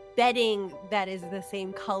with bedding that is the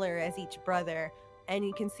same color as each brother, and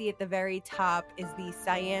you can see at the very top is the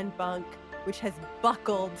cyan bunk, which has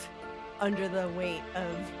buckled under the weight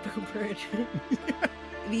of Poopert.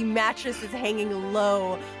 The mattress is hanging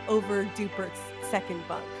low over Dupert's second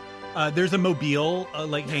bunk. There's a mobile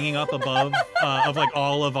like hanging up above of like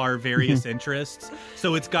all of our various interests.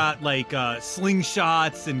 So it's got like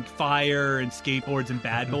slingshots and fire and skateboards and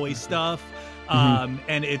bad boy stuff.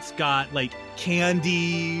 And it's got like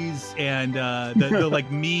candies and the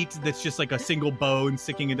like meat that's just like a single bone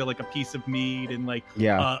sticking into like a piece of meat and like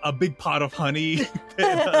a big pot of honey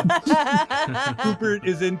that Rupert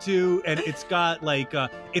is into, and it's got like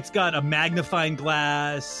it's got a magnifying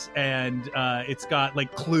glass and it's got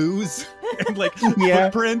like clues and like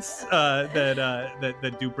footprints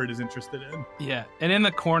that Dupert is interested in. Yeah, and in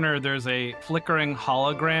the corner there's a flickering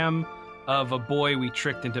hologram of a boy we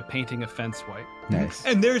tricked into painting a fence white. Nice.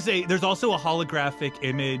 And there's also a holographic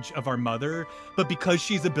image of our mother, but because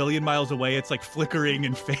she's a billion miles away, it's like flickering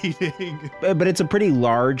and fading. But it's a pretty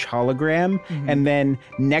large hologram, and then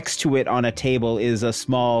next to it on a table is a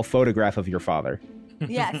small photograph of your father.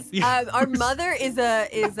 Yes. Our mother is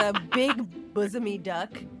a big bosomy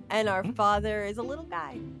duck, and our father is a little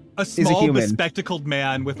guy. A small, bespectacled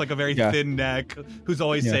man with like a very thin neck who's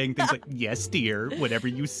always saying things like, "Yes, dear, whatever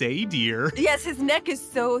you say, dear." Yes, his neck is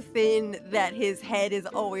so thin that his head is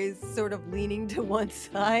always sort of leaning to one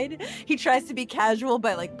side. He tries to be casual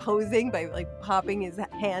by like posing, by like popping his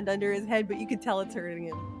hand under his head, but you can tell it's hurting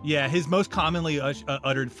him. Yeah, his most commonly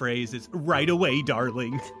uttered phrase is, "Right away,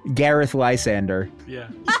 darling." Gareth Lysander. Yeah.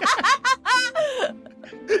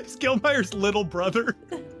 Skillmeyer's little brother.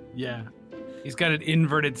 Yeah. He's got an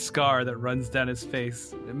inverted scar that runs down his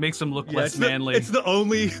face. It makes him look less manly. It's the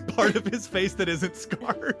only part of his face that isn't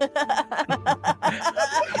scarred.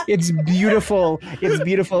 It's beautiful. It's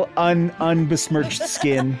beautiful, unbesmirched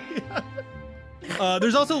skin.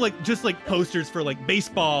 There's also like just like posters for like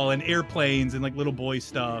baseball and airplanes and like little boy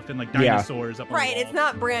stuff and like dinosaurs up on the wall. It's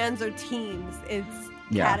not brands or teams. It's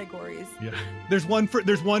categories. Yeah. There's one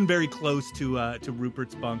very close to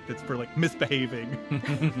Rupert's bunk that's for like misbehaving.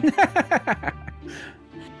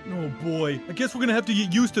 Oh boy, I guess we're gonna have to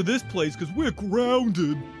get used to this place because we're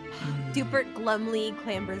grounded. Dupert glumly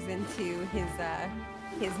clambers into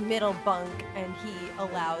his middle bunk, and he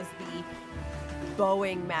allows the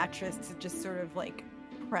Boeing mattress to just sort of like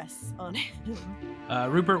press on him.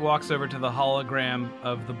 Rupert walks over to the hologram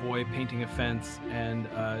of the boy painting a fence and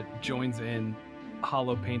joins in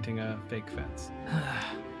hollow painting a fake fence.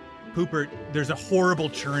 Poopert, there's a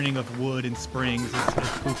horrible churning of wood and springs as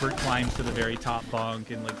Poopert climbs to the very top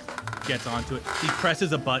bunk and like gets onto it. He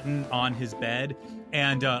presses a button on his bed,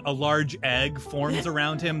 and a large egg forms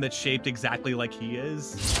around him that's shaped exactly like he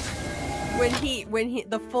is. When he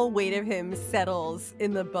the full weight of him settles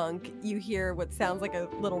in the bunk, you hear what sounds like a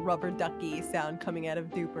little rubber ducky sound coming out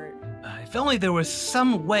of Dupert. If only there was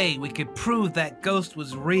some way we could prove that ghost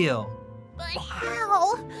was real. But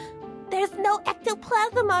how? There's no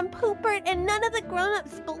ectoplasm on Poopert, and none of the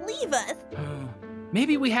grown-ups believe us.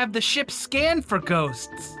 Maybe we have the ship scanned for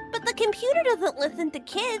ghosts. But the computer doesn't listen to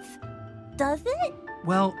kids, does it?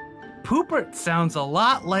 Well, Poopert sounds a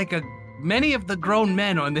lot like many of the grown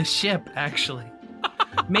men on this ship, actually.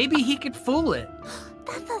 Maybe he could fool it.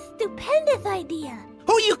 That's a stupendous idea.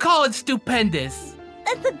 Who you calling stupendous?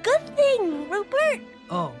 That's a good thing, Rupert.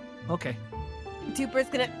 Oh, okay. Dupert's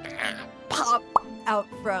gonna pop out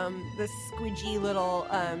from the squidgy little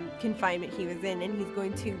confinement he was in, and he's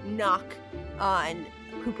going to knock on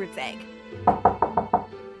Poopert's egg.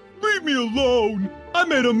 Leave me alone! I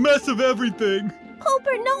made a mess of everything!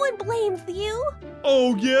 Poopert, no one blames you.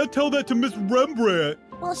 Oh yeah? Tell that to Miss Rembrandt!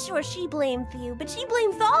 Well, sure, she blames you, but she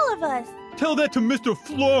blames all of us. Tell that to Mr.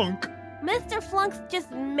 Flunk! Mr. Flunk's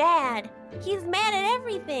just mad. He's mad at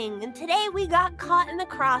everything, and today we got caught in the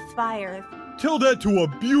crossfires. Tell that to a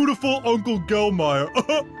beautiful Uncle Gelmeyer.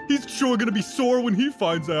 He's sure gonna be sore when he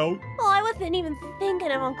finds out. Oh, I wasn't even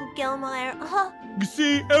thinking of Uncle Gelmeyer. You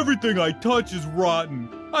see, everything I touch is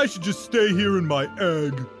rotten. I should just stay here in my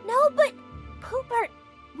egg. No, but Poopert,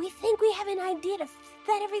 we think we have an idea to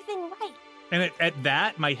set everything right. And at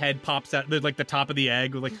that, my head pops out. There's like the top of the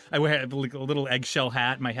egg. Like I wear like a little eggshell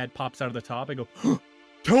hat. My head pops out of the top. I go,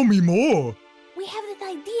 tell me more. We have this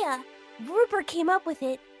idea. Rupert came up with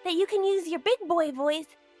it, that you can use your big boy voice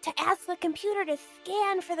to ask the computer to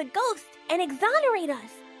scan for the ghost and exonerate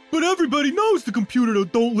us. But everybody knows the computer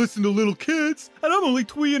don't listen to little kids. And I'm only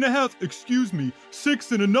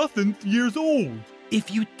 6 and a nothing years old.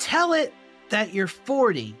 If you tell it that you're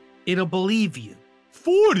 40, it'll believe you.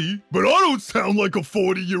 40? But I don't sound like a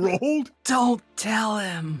 40-year-old. Don't tell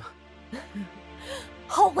him.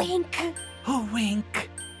 Oh, wink. Oh, wink.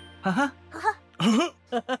 Uh-huh.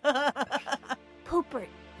 Poopert,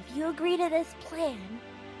 if you agree to this plan...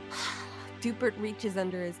 Dupert reaches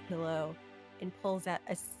under his pillow and pulls out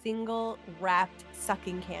a single wrapped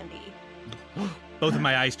sucking candy. Both of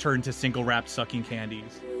my eyes turn to single wrapped sucking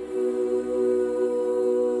candies.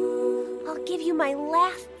 I'll give you my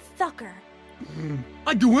last sucker.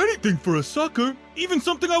 I'd do anything for a sucker, even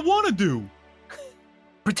something I want to do.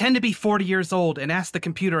 Pretend to be 40 years old and ask the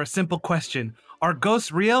computer a simple question. Are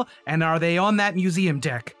ghosts real, and are they on that museum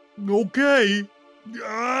deck? Okay,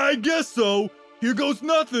 I guess so. Here goes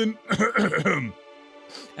nothing.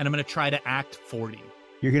 And I'm going to try to act 40.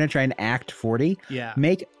 You're going to try and act 40? Yeah.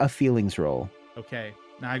 Make a feelings roll. Okay.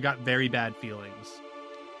 Now I've got very bad feelings.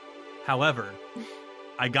 However,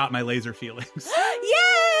 I got my laser feelings.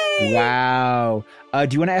 Yay! Wow. Do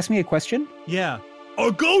you want to ask me a question? Yeah.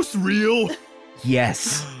 Are ghosts real?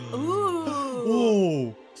 Yes. Ooh.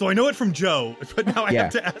 Oh. So I know it from Joe, but now I Yeah.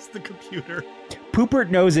 have to ask the computer. Poopert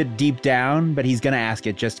knows it deep down, but he's going to ask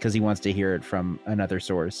it just because he wants to hear it from another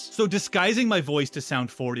source. So disguising my voice to sound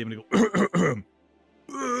 40, I'm going to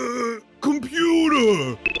go,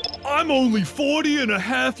 Computer! I'm only 40 and a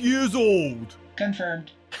half years old.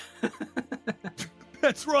 Confirmed.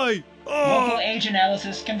 That's right. Local age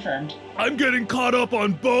analysis confirmed. I'm getting caught up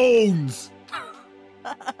on bones.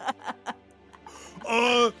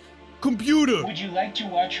 Computer. Would you like to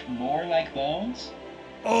watch more like Bones?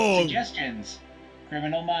 Oh, Suggestions: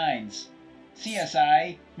 Criminal Minds,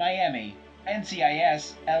 CSI Miami,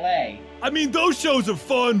 NCIS LA. I mean, those shows are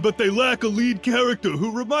fun, but they lack a lead character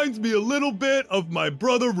who reminds me a little bit of my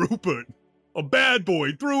brother Rupert. A bad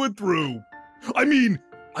boy through and through. I mean,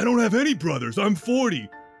 I don't have any brothers. I'm 40.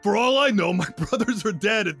 For all I know, my brothers are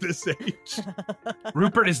dead at this age.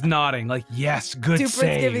 Rupert is nodding, like, yes, good Dupert's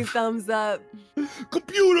save. giving thumbs up.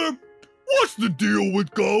 Computer, what's the deal with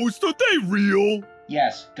ghosts? Are they real?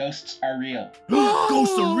 Yes, ghosts are real.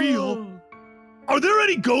 Ghosts are real? Are there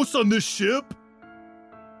any ghosts on this ship?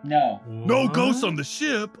 No. No ghosts on the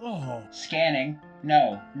ship? Oh. Scanning.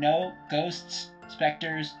 No. No ghosts,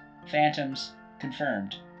 specters, phantoms.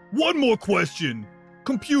 Confirmed. One more question.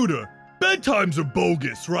 Computer, bedtimes are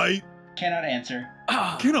bogus, right? Cannot answer.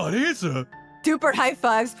 Cannot answer. Dupert high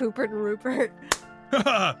fives Poopert and Rupert.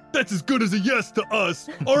 That's as good as a yes to us.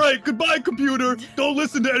 All right, goodbye, computer. Don't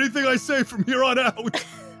listen to anything I say from here on out.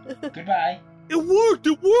 Goodbye. It worked.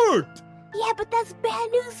 It worked. Yeah, but that's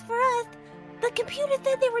bad news for us. The computer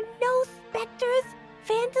said there were no specters,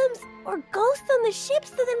 phantoms, or ghosts on the ship,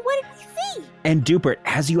 so then what did we see? And Dupert,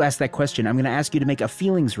 as you ask that question, I'm going to ask you to make a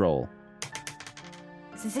feelings roll.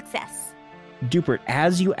 It's a success. Dupert,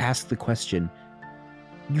 as you ask the question,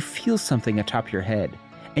 you feel something atop your head,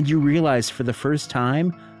 and you realize for the first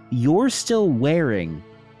time, you're still wearing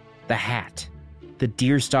the hat, the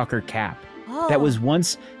deerstalker cap, that was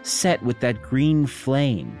once set with that green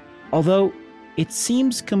flame, although it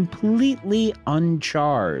seems completely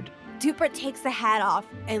uncharred. Dupert takes the hat off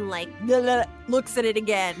and looks at it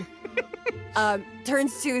again.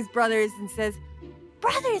 Turns to his brothers and says,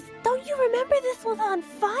 "Brothers, don't you remember this was on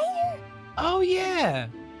fire? Oh, yeah.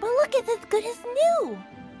 But look, it's as good as new.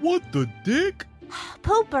 What the dick?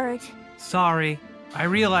 Poopert, Sorry. I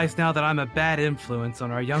realize now that I'm a bad influence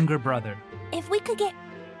on our younger brother. if we could get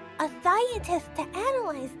a scientist to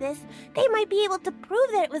analyze this, they might be able to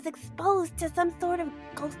prove that it was exposed to some sort of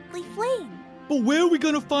ghostly flame. But where are we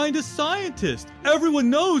gonna find a scientist? Everyone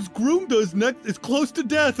knows Groomda's neck is close to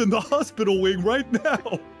death in the hospital wing right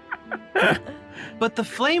now. But the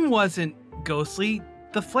flame wasn't ghostly.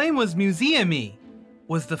 The flame was museum-y.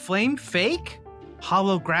 Was the flame fake?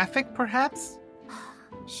 Holographic, perhaps?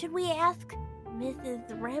 Should we ask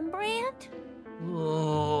Mrs. Rembrandt?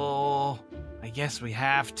 Oh, I guess we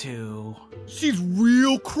have to. She's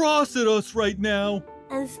real cross at us right now.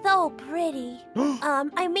 And so pretty.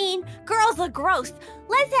 Girls are gross.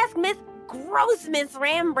 Let's ask Miss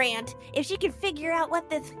Rembrandt if she can figure out what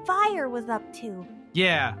this fire was up to.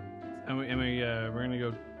 Yeah. And we're gonna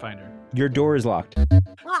go find her. Your door is locked.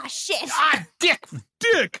 Ah, shit. Ah, dick!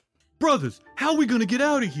 Dick! Brothers, how are we gonna get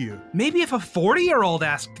out of here? Maybe if a 40-year-old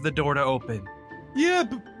asked the door to open. Yeah,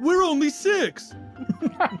 but we're only 6.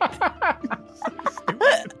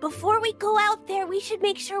 Before we go out there, we should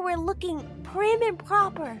make sure we're looking prim and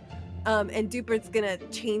proper. And Dupert's gonna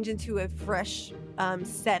change into a fresh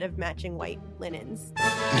set of matching white linens.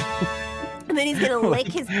 And then he's gonna lick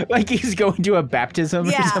his... Like he's going to a baptism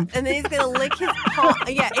or something? And then he's gonna lick his paw.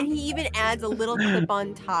 Yeah, and he even adds a little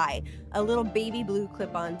clip-on tie. A little baby blue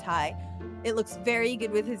clip-on tie. It looks very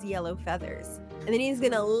good with his yellow feathers. And then he's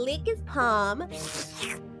gonna lick his palm,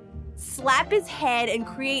 slap his head, and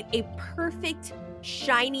create a perfect,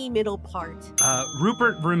 shiny middle part.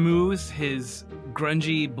 Rupert removes his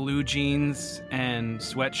grungy blue jeans and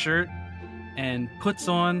sweatshirt and puts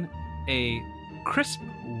on a crisp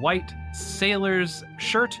white sailor's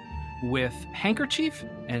shirt with handkerchief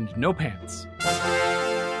and no pants.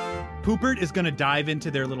 Poopert is going to dive into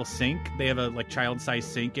their little sink. They have a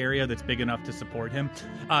child-sized sink area that's big enough to support him.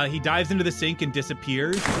 He dives into the sink and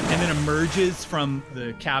disappears, and then emerges from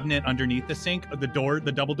the cabinet underneath the sink. The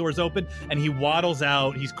double door's open, and he waddles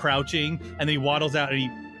out. He's crouching, and then he waddles out, and he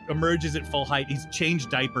emerges at full height. He's changed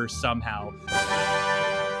diapers somehow.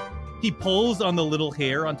 He pulls on the little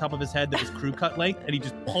hair on top of his head that was crew cut length, and he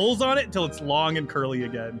just pulls on it until it's long and curly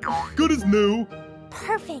again. Good as new.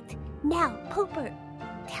 Perfect. Now, Poopert,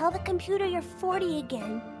 tell the computer you're 40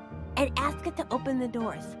 again and ask it to open the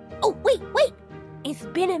doors. Oh, wait. It's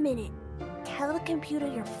been a minute. Tell the computer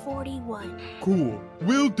you're 41. Cool.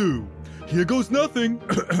 Will do. Here goes nothing.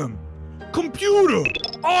 Computer!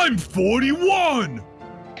 I'm 41!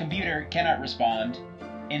 Computer cannot respond.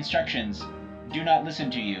 Instructions. Do not listen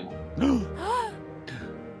to you.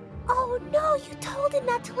 Oh no, you told it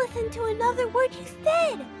not to listen to another word you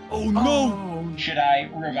said. Oh no! Should I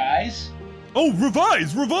revise? Oh,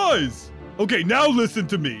 revise! Okay, now listen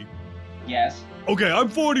to me. Yes. Okay, I'm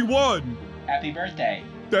 41. Happy birthday.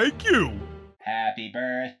 Thank you. Happy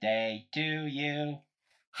birthday to you.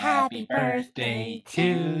 Happy birthday to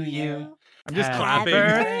you. I'm just Happy clapping.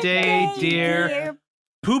 birthday, dear.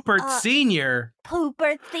 Poopert Senior.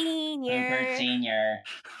 Poopert Senior. Poopert Senior.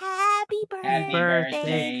 Happy Happy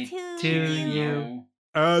birthday birthday to you.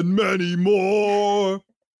 And many more.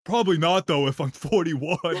 Probably not, though, if I'm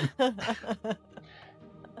 41.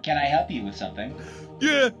 Can I help you with something?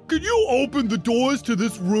 Yeah, could you open the doors to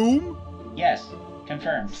this room? Yes.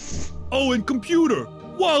 Confirmed. Oh, and computer,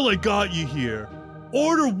 while I got you here,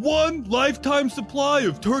 order 1 lifetime supply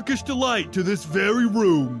of Turkish Delight to this very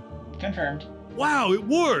room. Confirmed. Wow, it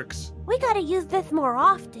works. We gotta use this more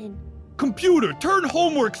often. Computer, turn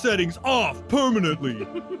homework settings off permanently.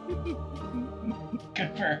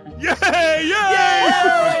 Confirmed. Yay!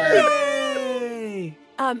 Yay!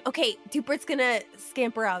 Okay, Dupert's gonna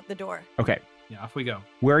scamper out the door. Okay. Yeah, off we go.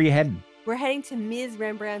 Where are you heading? We're heading to Ms.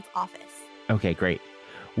 Rembrandt's office. Okay, great.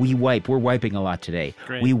 We wipe. We're wiping a lot today.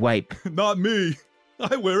 Great. We wipe. Not me.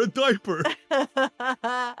 I wear a diaper.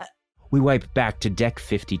 We wipe back to deck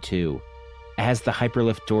 52. As the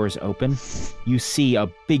hyperlift doors open, you see a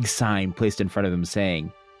big sign placed in front of them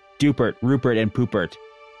saying, Dupert, Rupert, and Poopert.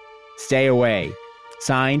 Stay away.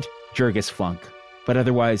 Signed, Jurgis Flunk. But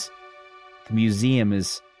otherwise, the museum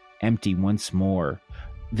is empty once more.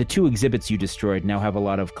 The 2 exhibits you destroyed now have a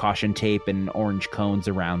lot of caution tape and orange cones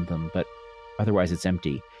around them, but otherwise it's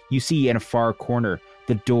empty. You see in a far corner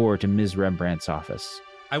the door to Ms. Rembrandt's office.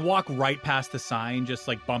 I walk right past the sign, just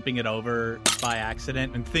bumping it over by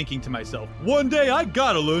accident and thinking to myself, One day I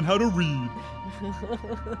gotta learn how to read.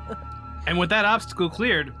 And with that obstacle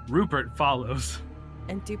cleared, Rupert follows.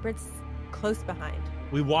 and Dupert's close behind.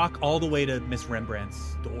 We walk all the way to Miss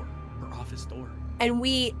Rembrandt's door, her office door. And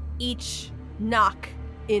we each knock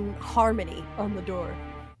in harmony on the door.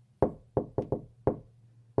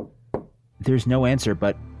 There's no answer,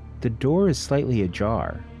 but the door is slightly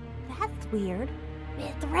ajar. That's weird.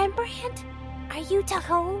 Miss Rembrandt, are you to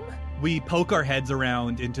home? We poke our heads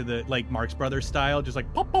around into the, like, Marx Brothers style, just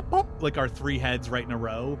like pop, pop, pop, like our 3 heads right in a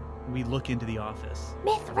row. We look into the office.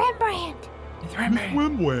 Miss Rembrandt! Miss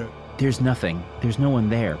Rembrandt. There's nothing. There's no one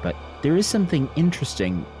there, but there is something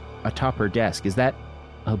interesting atop her desk. Is that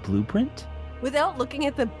a blueprint? Without looking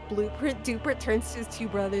at the blueprint, Dupert turns to his 2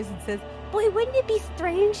 brothers and says, Boy, wouldn't it be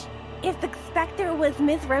strange if the specter was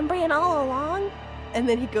Miss Rembrandt all along? and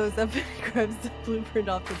then he goes up and grabs the blueprint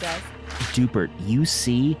off the desk. Dupert, you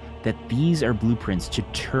see that these are blueprints to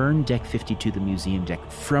turn Deck 52, the museum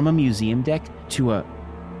deck, from a museum deck to an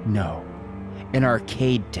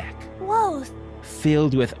arcade deck. Whoa.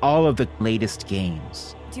 Filled with all of the latest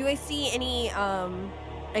games. Do I see any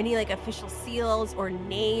like official seals or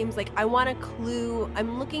names? Like, I want a clue.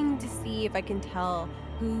 I'm looking to see if I can tell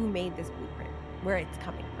who made this blueprint, where it's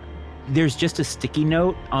coming from. There's just a sticky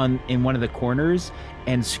note in one of the corners,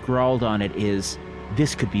 and scrawled on it is,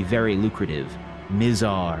 "This could be very lucrative.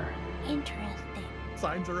 Mizar." Interesting.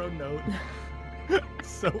 Signs her own note.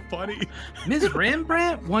 So funny. Ms.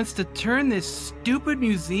 Rembrandt wants to turn this stupid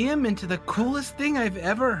museum into the coolest thing I've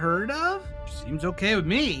ever heard of? Seems okay with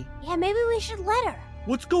me. Yeah, maybe we should let her.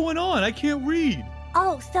 What's going on? I can't read.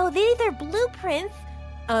 Oh, so these are blueprints?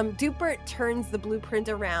 Dupert turns the blueprint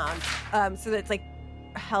around so that it's like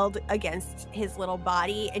held against his little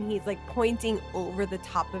body, and he's like pointing over the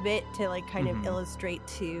top of it to like kind of illustrate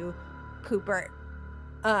to Poopert.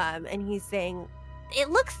 And he's saying, it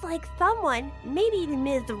looks like someone, maybe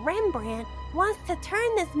Ms. Rembrandt, wants to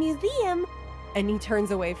turn this museum, and he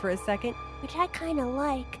turns away for a second, which I kind of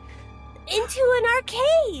like, into an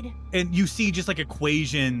arcade. And you see just like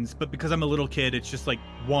equations, but because I'm a little kid, it's just like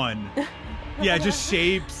one. Yeah, just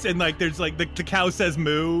shapes, and like there's like the cow says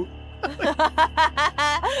moo.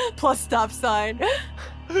 plus stop sign.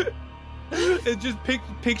 It's just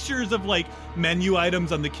pictures of like menu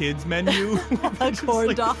items on the kids menu. A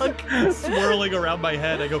corn dog swirling around my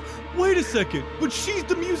head. I go, wait a second, but she's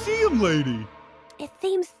the museum lady. It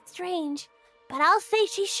seems strange, but I'll say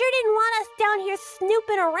she sure didn't want us down here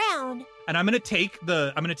snooping around. And I'm gonna take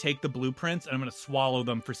the blueprints and I'm gonna swallow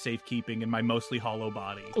them for safekeeping in my mostly hollow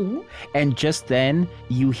body. Ooh. And just then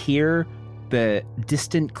you hear the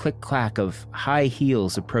distant click-clack of high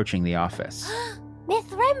heels approaching the office. Miss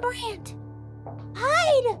Rembrandt!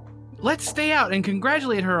 Hide! Let's stay out and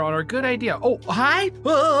congratulate her on our good idea. Oh, hide?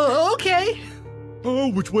 Okay.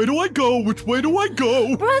 Oh, which way do I go? Which way do I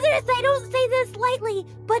go? Brothers, I don't say this lightly,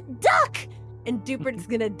 but duck! And Dupert's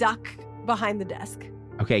gonna duck behind the desk.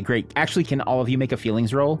 Okay, great. Actually, can all of you make a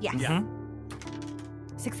feelings roll? Yes. Yeah.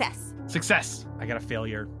 Success. I got a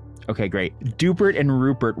failure. Okay, great. Dupert and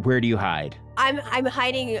Rupert, where do you hide? I'm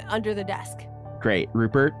hiding under the desk. Great.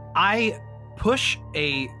 Rupert? I push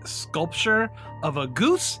a sculpture of a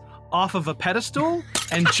goose off of a pedestal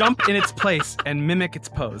and jump in its place and mimic its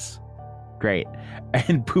pose. Great.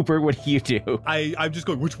 And Poopert, what do you do? I'm just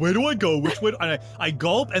going, which way do I go? Which way? And I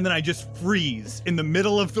gulp, and then I just freeze in the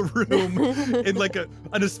middle of the room in like an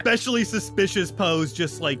especially suspicious pose,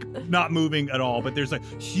 just like not moving at all. But there's like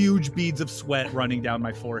huge beads of sweat running down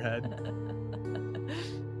my forehead.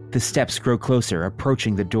 The steps grow closer,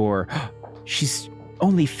 approaching the door. She's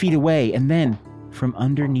only feet away, and then from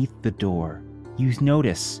underneath the door, you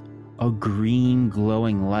notice a green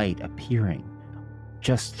glowing light appearing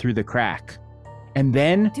just through the crack. And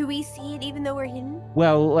then... Do we see it even though we're hidden?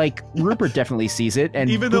 Well, like, Rupert definitely sees it, and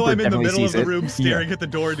even though Poopert I'm in the middle of the it. room staring at the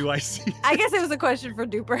door, do I see it? I guess it was a question for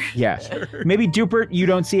Dupert. Yeah. Sure. Maybe Dupert, you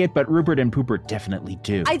don't see it, but Rupert and Poopert definitely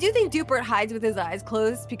do. I do think Dupert hides with his eyes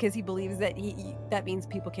closed because he believes that that means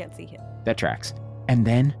people can't see him. That tracks. And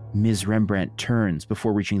then Ms. Rembrandt turns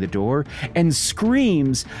before reaching the door and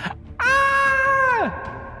screams,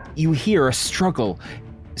 "Ah!" You hear a struggle.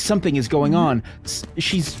 Something is going on.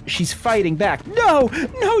 She's fighting back. No,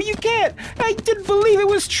 you can't. I didn't believe it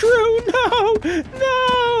was true.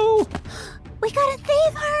 No. We gotta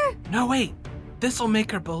save her. No, wait. This'll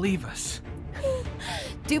make her believe us.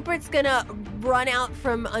 Dupert's gonna run out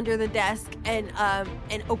from under the desk and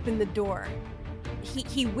open the door.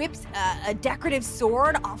 He whips a decorative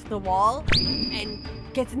sword off the wall and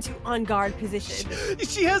gets into on guard position.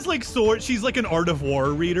 She has like swords. She's like an Art of War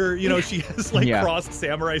reader. You know, she has like crossed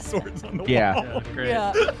samurai swords on the wall. Yeah, great.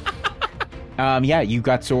 Yeah. You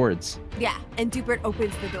got swords. Yeah, and Dupert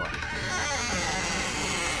opens the door.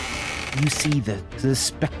 you see the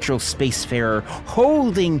spectral spacefarer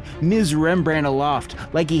holding Ms. Rembrandt aloft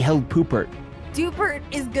like he held Poopert. Dupert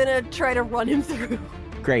is gonna try to run him through.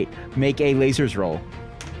 Great. Make a lasers roll.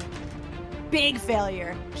 Big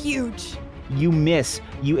failure. Huge. You miss.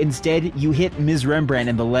 You hit Ms. Rembrandt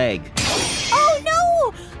in the leg. Oh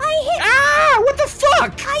no! What the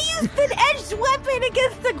fuck? I used an edged weapon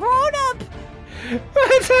against the grown-up!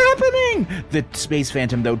 What's happening? The Space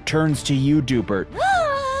Phantom, though, turns to you, Dupert.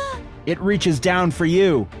 It reaches down for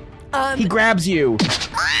you. He grabs you.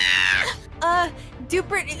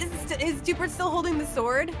 Dupert, is Dupert still holding the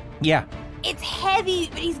sword? Yeah. It's heavy,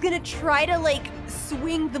 but he's gonna try to,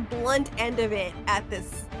 swing the blunt end of it at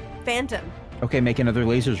this phantom. Okay, make another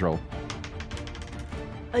lasers roll.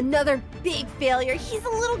 Another big failure. He's a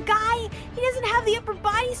little guy. He doesn't have the upper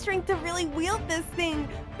body strength to really wield this thing,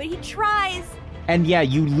 but he tries. And yeah,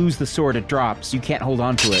 you lose the sword. It drops. You can't hold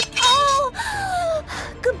on to it. Oh!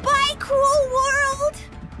 Goodbye, cruel world!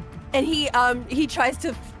 And he tries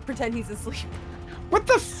to pretend he's asleep. What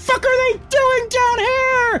the fuck are they doing down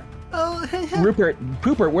here? Oh,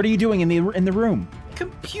 Poopert, what are you doing in the room?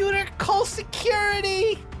 computer, call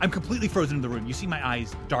security! I'm completely frozen in the room. You see my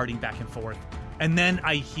eyes darting back and forth. And then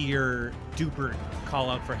I hear Dupert call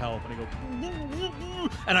out for help, and I go,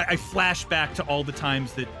 and I flash back to all the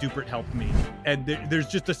times that Dupert helped me. And there's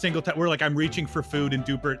just a single time where I'm reaching for food, and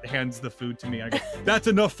Dupert hands the food to me. I go, that's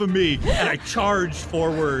enough for me. And I charge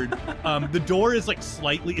forward. The door is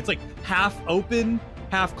slightly, it's half open,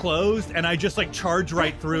 half closed, and I just charge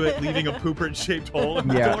right through it, leaving a Poopert-shaped hole in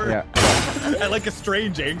the door. Yeah. At a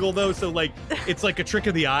strange angle though, so it's a trick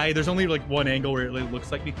of the eye. There's only one angle where it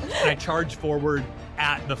looks like me, and I charge forward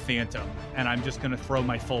at the Phantom, and I'm just gonna throw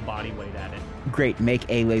my full body weight at it. Great, make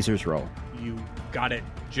a lasers roll. You got it,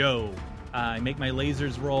 Joe. I make my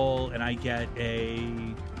lasers roll, and I get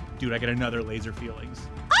another laser feelings.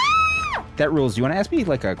 That rules. Do you want to ask me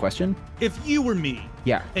a question? If you were me,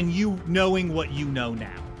 yeah, and you knowing what you know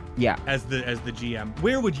now, yeah, as the GM,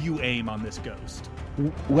 where would you aim on this ghost?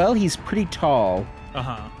 Well, he's pretty tall.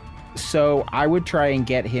 So I would try and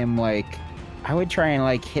get him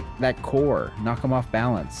hit that core, knock him off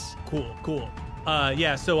balance. Cool.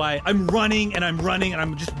 So I'm running and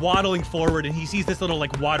I'm just waddling forward, and he sees this little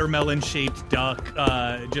watermelon-shaped duck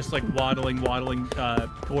just waddling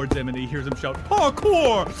towards him, and he hears him shout,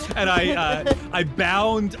 "Parkour!" And I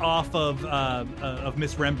bound off of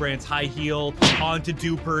Miss Rembrandt's high heel onto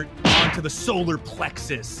Dupert, onto the solar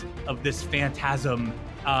plexus of this phantasm,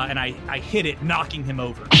 and I hit it, knocking him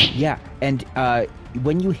over. Yeah, and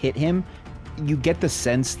when you hit him, you get the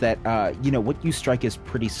sense that what you strike is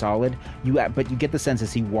pretty solid. But you get the sense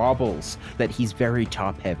as he wobbles that he's very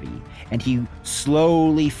top heavy, and he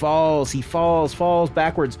slowly falls. He falls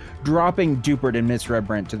backwards, dropping Dupert and Miss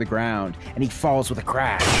Rembrandt to the ground, and he falls with a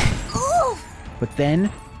crash. Oof. But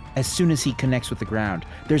then, as soon as he connects with the ground,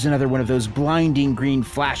 there's another one of those blinding green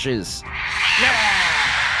flashes.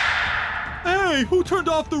 Hey, who turned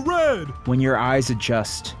off the red? When your eyes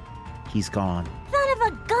adjust, he's gone. Son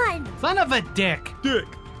of a gun! Son of a dick! Dick!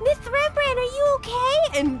 Miss Rembrandt, are you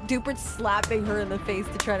okay? And Dupert's slapping her in the face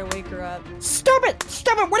to try to wake her up. Stop it!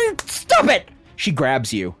 Stop it! She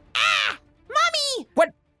grabs you. Ah! Mommy!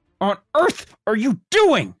 What on earth are you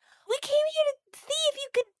doing? We came here to see if you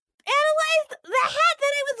could analyze the hat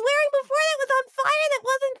that I was wearing before that was on fire that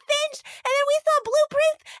wasn't singed, and then we saw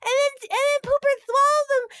blueprints, and then Pooper swallowed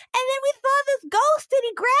them, and then we saw this ghost, and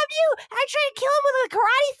he grabbed you. I tried to kill him with a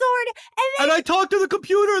karate sword, and I talked to the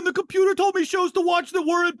computer, and the computer told me shows to watch that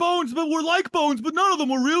weren't bones, but were like bones, but none of them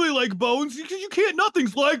were really like bones, because you can't,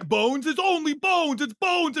 nothing's like bones, it's only bones, it's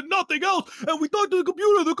bones and nothing else, and we talked to the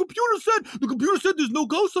computer said there's no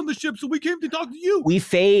ghosts on the ship, so we came to talk to you. We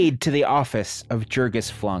fade to the office of Jurgis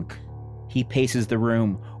Flunk. He paces the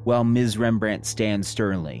room while Ms. Rembrandt stands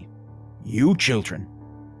sternly. You children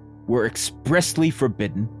were expressly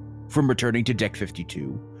forbidden from returning to Deck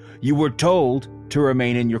 52. You were told to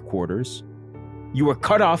remain in your quarters. You were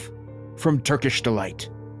cut off from Turkish Delight.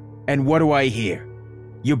 And what do I hear?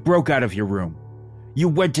 You broke out of your room. You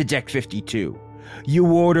went to Deck 52. You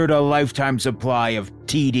ordered a lifetime supply of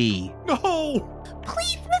TD. No!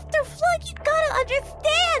 Please, Mr. Flunk, you gotta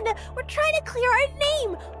understand. We're trying to clear our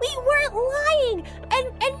name. We weren't lying.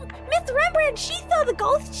 And Miss Rembrandt, she saw the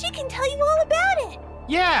ghost. She can tell you all about it.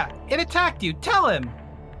 Yeah, it attacked you. Tell him.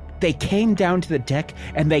 They came down to the deck,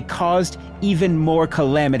 and they caused even more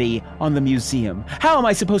calamity on the museum. How am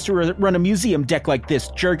I supposed to run a museum deck like this,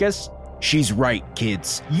 Jurgis? She's right,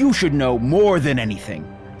 kids. You should know more than anything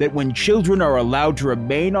that when children are allowed to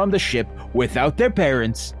remain on the ship without their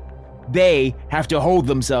parents, they have to hold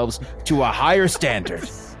themselves to a higher standard.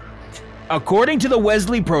 According to the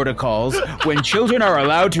Wesley protocols, when children are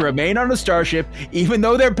allowed to remain on a starship, even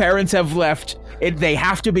though their parents have left, they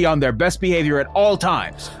have to be on their best behavior at all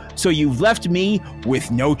times. So you've left me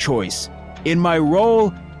with no choice. In my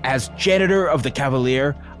role as janitor of the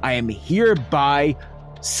Cavalier, I am hereby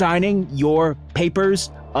signing your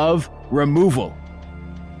papers of removal.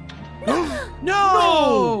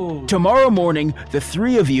 No! Tomorrow morning, the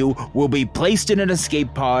three of you will be placed in an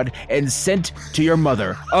escape pod and sent to your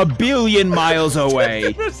mother, 1 billion miles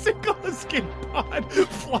away. A single escape pod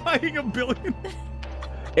flying 1 billion.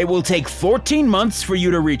 It will take 14 months for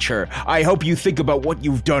you to reach her. I hope you think about what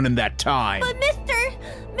you've done in that time. But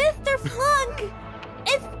Mr. Flunk,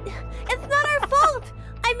 it's not our fault.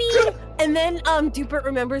 I mean, And then Dupert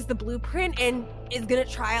remembers the blueprint and is gonna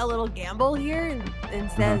try a little gamble here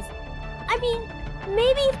and says, I mean,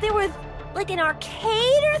 maybe if there was like an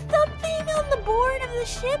arcade or something on the board of the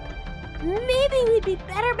ship, maybe we'd be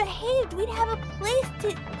better behaved. We'd have a place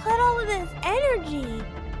to put all of this energy.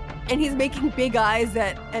 and he's making big eyes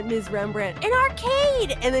at Ms. Rembrandt. An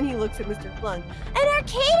arcade! And then he looks at Mr. Flunk. An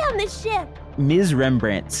arcade on the ship! Ms.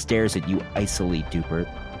 Rembrandt stares at you icily, Dupert.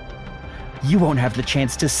 You won't have the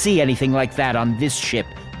chance to see anything like that on this ship,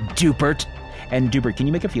 Dupert. And Dupert, can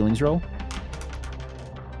you make a feelings roll?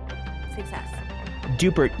 Success.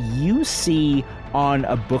 Dupert, you see on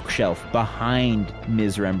a bookshelf behind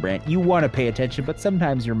Ms. Rembrandt. You want to pay attention, but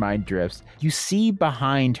sometimes your mind drifts. You see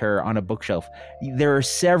behind her on a bookshelf, there are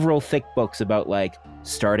several thick books about, like,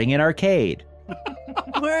 starting an arcade.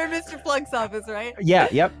 We're in Mr. Flunk's office, right? Yeah,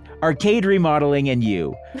 yep. Arcade remodeling and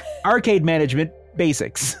you. Arcade management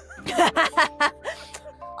basics. Okay.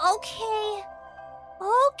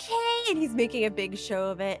 And he's making a big show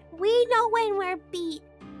of it. We know when we're beat.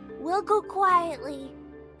 We'll go quietly.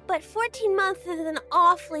 But 14 months is an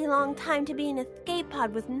awfully long time to be in an escape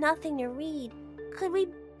pod with nothing to read. Could we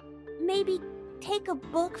maybe take a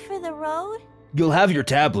book for the road? You'll have your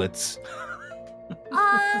tablets.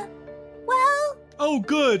 Well... Oh,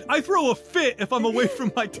 good. I throw a fit if I'm away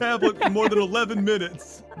from my tablet for more than 11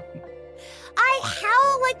 minutes. I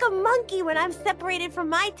howl like a monkey when I'm separated from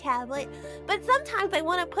my tablet, but sometimes I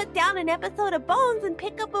want to put down an episode of Bones and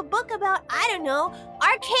pick up a book about, I don't know,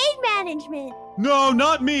 arcade management. No,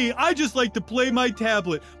 not me. I just like to play my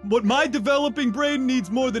tablet. What my developing brain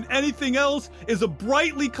needs more than anything else is a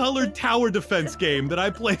brightly colored tower defense game that I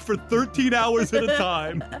play for 13 hours at a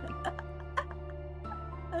time.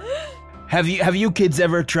 Have you kids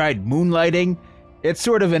ever tried moonlighting? It's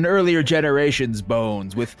sort of an earlier generation's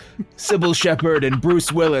Bones, with Sybil Shepherd and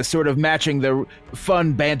Bruce Willis sort of matching the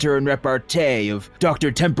fun banter and repartee of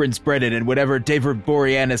Dr. Temperance Brennan and whatever David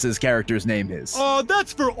Boreanaz's character's name is. Oh,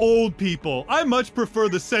 that's for old people. I much prefer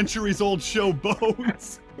the centuries-old show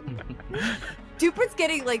Bones. Dupert's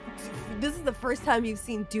getting, like, this is the first time you've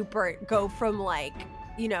seen Dupert go from, like,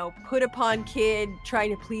 you know, put upon kid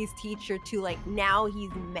trying to please teacher to, like, now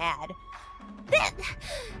he's mad.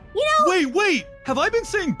 You know... Wait. Have I been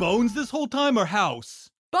saying Bones this whole time or House?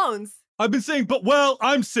 Bones. I've been saying, well,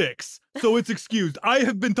 I'm 6, so it's excused. I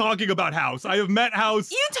have been talking about House. I have met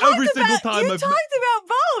House every single time. You talked about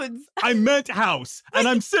Bones. I meant House, and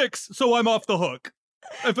I'm 6, so I'm off the hook.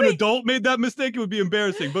 If an adult made that mistake, it would be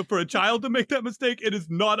embarrassing. But for a child to make that mistake, it is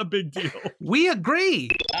not a big deal. We agree.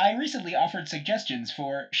 I recently offered suggestions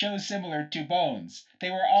for shows similar to Bones. They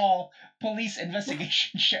were all police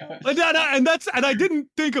investigation shows. And I didn't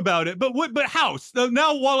think about it. But House.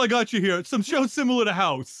 Now, while I got you here, some shows similar to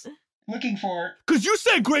House. Looking for... Because you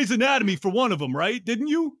said Grey's Anatomy for one of them, right? Didn't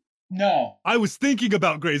you? No. I was thinking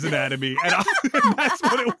about Grey's Anatomy, and that's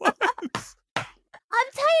what it was.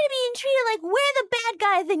 I'm tired of being treated like we're the bad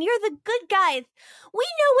guys and you're the good guys. We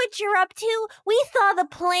know what you're up to. We saw the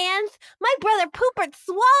plans. My brother Poopert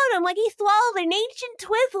swallowed them like he swallowed an ancient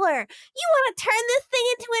Twizzler. You want to turn this thing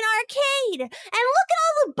into an arcade. And look at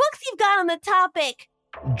all the books you've got on the topic.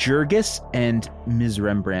 Jurgis and Ms.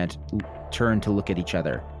 Rembrandt turn to look at each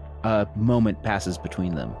other. A moment passes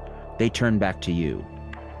between them. They turn back to you.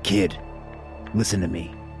 Kid, listen to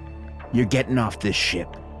me. You're getting off this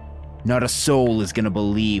ship. Not a soul is gonna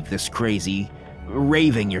believe this crazy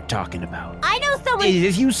raving you're talking about. I know someone...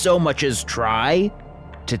 If you so much as try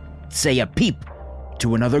to say a peep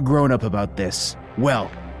to another grown-up about this, well,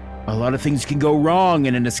 a lot of things can go wrong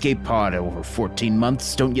in an escape pod over 14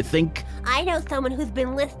 months, don't you think? I know someone who's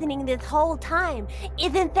been listening this whole time.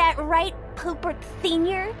 Isn't that right, Poopert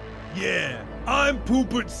Sr.? Yeah, I'm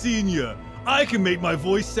Poopert Sr. I can make my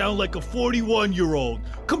voice sound like a 41-year-old.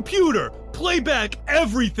 Computer, play back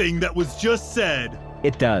everything that was just said.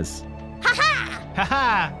 It does.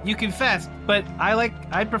 Haha, you confessed, but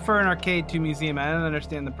I prefer an arcade to museum. I don't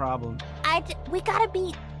understand the problem. We gotta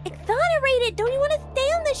be Exonerated! Don't you want to stay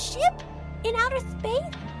on the ship in outer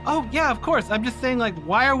space? Oh, yeah, of course. I'm just saying, like,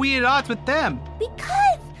 why are we at odds with them?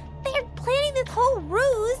 Because they're planning this whole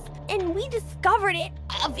ruse, and we discovered it,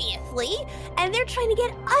 obviously, and they're trying to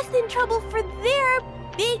get us in trouble for their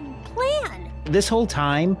big plan. This whole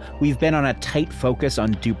time, we've been on a tight focus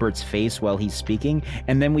on Dupert's face while he's speaking,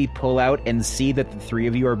 and then we pull out and see that the three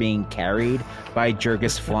of you are being carried by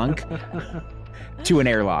Jurgis Flunk to an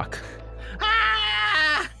airlock.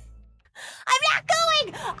 Ah! I'm not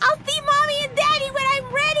going! I'll see Mommy and Daddy when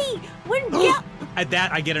I'm ready! At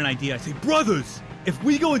that, I get an idea. I say, brothers, if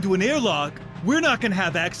we go into an airlock, we're not going to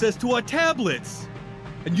have access to our tablets.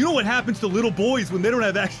 And you know what happens to little boys when they don't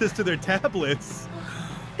have access to their tablets?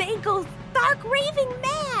 They go stark raving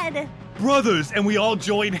mad! Brothers, and we all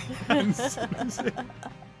join hands.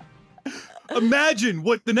 Imagine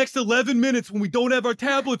what the next 11 minutes when we don't have our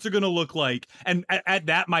tablets are going to look like. And at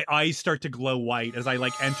that, my eyes start to glow white as I,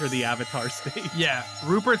 like, enter the avatar state. Yeah,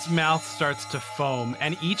 Rupert's mouth starts to foam,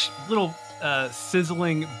 and each little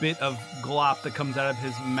sizzling bit of glop that comes out of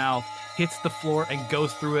his mouth hits the floor and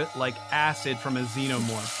goes through it like acid from a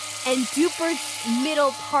xenomorph. And Dupert's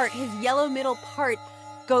middle part, his yellow middle part,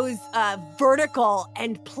 goes vertical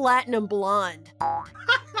and platinum blonde.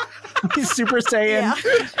 Super Saiyan.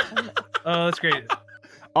 Yeah. Oh, that's great.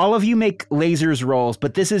 All of you make lasers rolls,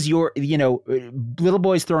 but this is your, little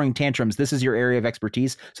boys throwing tantrums. This is your area of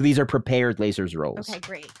expertise. So these are prepared lasers rolls. Okay,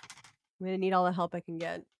 great. I'm going to need all the help I can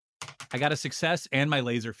get. I got a success and my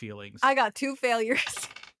laser feelings. I got 2 failures.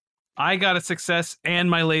 I got a success and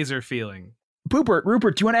my laser feeling. Rupert,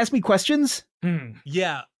 do you want to ask me questions?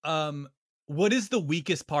 Yeah. What is the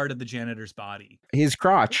weakest part of the janitor's body? His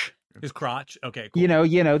crotch. His crotch? Okay, cool.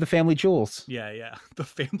 You know, the family jewels. Yeah. The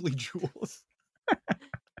family jewels.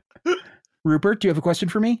 Rupert, do you have a question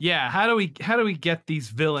for me? Yeah, how do we get these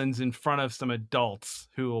villains in front of some adults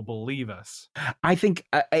who will believe us? I think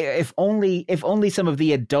if only some of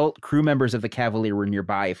the adult crew members of the Cavalier were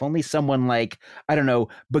nearby, if only someone like, I don't know,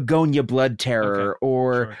 Begonia Blood Terror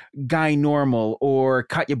or Guy Normal or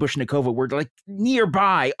Katya Bushnikova were like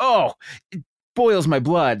nearby. Oh, it boils my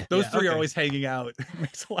blood. Those three are always hanging out.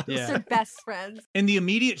 Makes a lot of They're sense. best friends. In the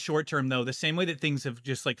immediate short term, though, the same way that things have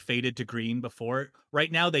just like faded to green before, right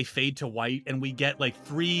now they fade to white, and we get like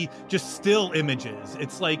 3 just still images.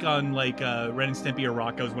 It's like on like Ren and Stimpy or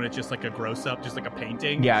Rocco's when it's just like a gross up, just like a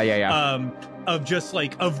painting. Yeah. Of just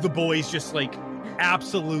like of the boys just like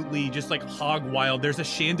absolutely just like hog wild. There's a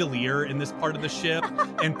chandelier in this part of the ship,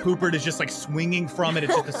 and Poopert is just like swinging from it.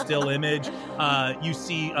 It's just a still image. You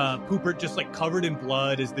see Poopert just like covered in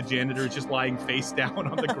blood as the janitor is just lying face down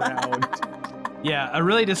on the ground. Yeah, a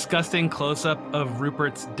really disgusting close-up of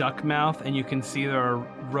Rupert's duck mouth, and you can see there are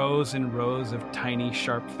rows and rows of tiny,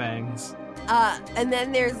 sharp fangs. And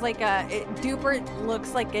then there's like Dupert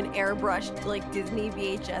looks like an airbrushed like Disney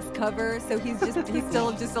VHS cover, so he's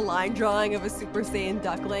still just a line drawing of a Super Saiyan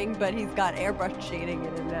duckling, but he's got airbrush shading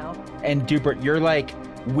in him now. And Dupert, you're like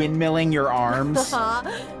windmilling your arms.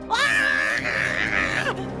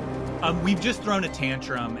 We've just thrown a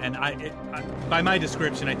tantrum, and by my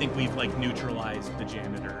description, I think we've like neutralized the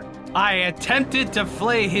janitor. I attempted to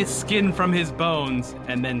flay his skin from his bones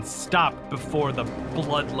and then stopped before the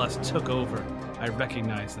bloodlust took over. I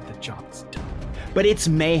recognized that the job is done. But it's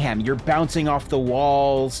mayhem. You're bouncing off the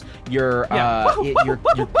walls. You're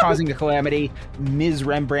causing a calamity. Ms.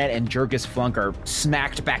 Rembrandt and Jurgis Flunk are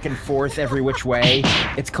smacked back and forth every which way.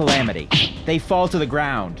 It's calamity. They fall to the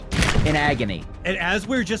ground in agony. And as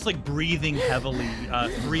we're just like breathing heavily,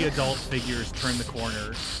 3 adult figures turn the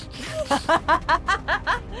corner.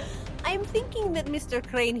 I'm thinking that Mr.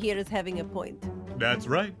 Crane here is having a point. That's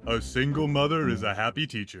right. A single mother is a happy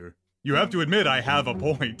teacher. You have to admit I have a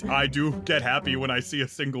point. I do get happy when I see a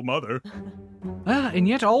single mother. And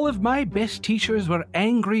yet all of my best teachers were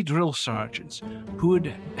angry drill sergeants who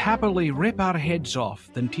would happily rip our heads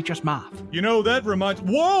off than teach us math. You know, that reminds...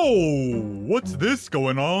 Whoa! What's this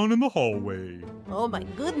going on in the hallway? Oh my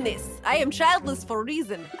goodness. I am childless for a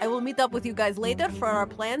reason. I will meet up with you guys later for our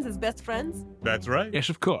plans as best friends. That's right. Yes,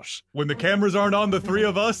 of course. When the cameras aren't on the 3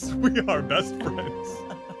 of us, we are best friends.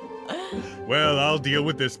 Well, I'll deal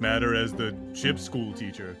with this matter as the ship's school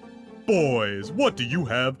teacher. Boys, what do you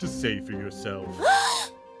have to say for yourself?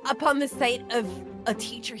 Upon the sight of a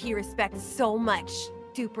teacher he respects so much,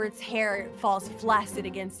 Dupert's hair falls flaccid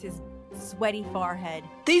against his sweaty forehead.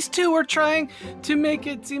 These two were trying to make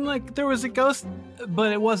it seem like there was a ghost,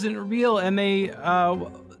 but it wasn't real, and they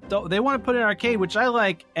want to put it in an arcade, which I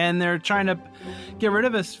like, and they're trying to get rid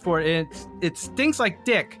of us for it. It stinks like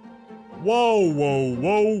dick. Whoa.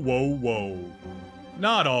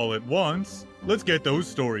 Not all at once. let's get those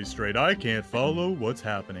stories straight. I can't follow what's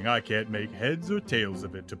happening. I can't make heads or tails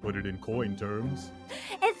of it, to put it in coin terms.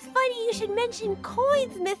 It's funny you should mention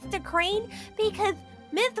coins, Mr. Crane, because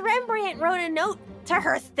Miss Rembrandt wrote a note to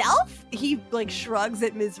herself He, shrugs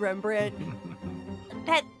at Ms. Rembrandt.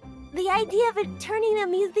 that the idea of turning the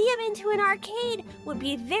museum into an arcade would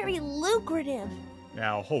be very lucrative.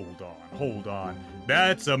 Now, hold on.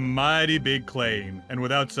 That's a mighty big claim, and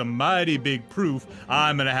without some mighty big proof,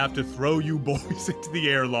 I'm gonna have to throw you boys into the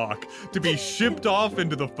airlock to be shipped off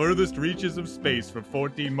into the furthest reaches of space for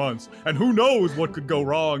 14 months, and who knows what could go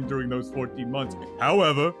wrong during those 14 months.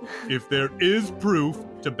 However, if there is proof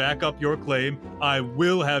to back up your claim, I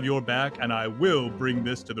will have your back, and I will bring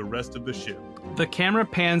this to the rest of the ship. The camera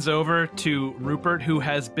pans over to Rupert, who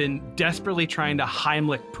has been desperately trying to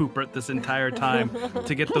Heimlich Poopert this entire time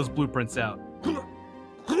to get those blueprints out.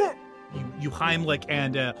 You Heimlich,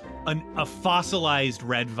 and a fossilized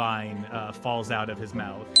red vine falls out of his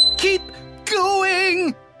mouth. Keep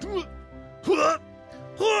going!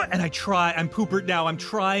 And I'm Poopert now. I'm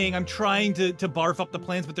trying to barf up the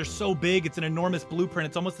plans, but they're so big. It's an enormous blueprint.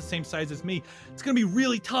 It's almost the same size as me. It's gonna be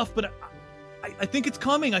really tough, but I think it's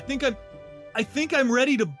coming. I think I'm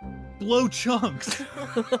ready to blow chunks.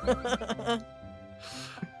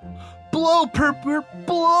 Blow, Poopert,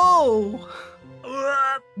 blow!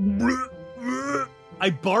 I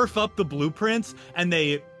barf up the blueprints, and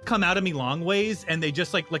they come out of me long ways, and they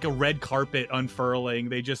just like a red carpet unfurling.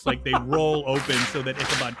 They just they roll open so that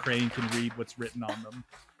Ichabod Crane can read what's written on them.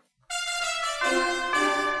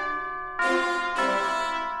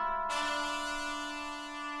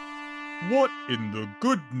 What in the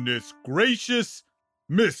goodness gracious?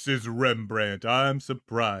 Mrs. Rembrandt, I'm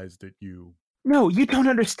surprised at you. No, you don't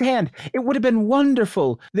understand. It would have been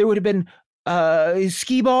wonderful. There would have been,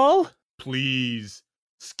 skee ball? Please.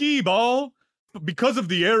 Skee ball? Because of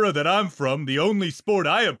the era that I'm from, the only sport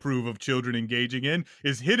I approve of children engaging in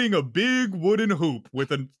is hitting a big wooden hoop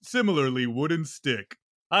with a similarly wooden stick.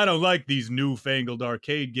 I don't like these newfangled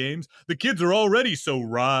arcade games. The kids are already so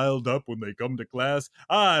riled up when they come to class.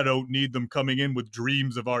 I don't need them coming in with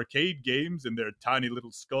dreams of arcade games in their tiny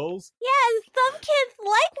little skulls. Yeah, some kids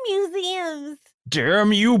like museums.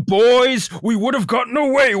 Damn you boys, we would have gotten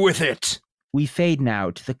away with it. We fade now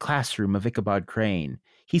to the classroom of Ichabod Crane.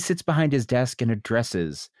 He sits behind his desk and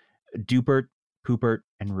addresses Dupert, Poopert,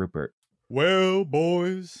 and Rupert. Well,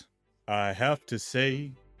 boys, I have to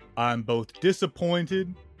say, I'm both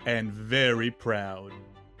disappointed and very proud.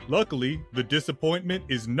 Luckily, the disappointment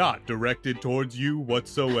is not directed towards you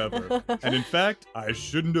whatsoever. And in fact, I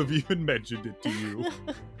shouldn't have even mentioned it to you.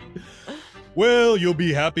 Well, you'll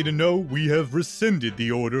be happy to know we have rescinded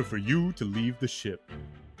the order for you to leave the ship.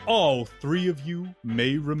 All three of you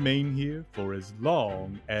may remain here for as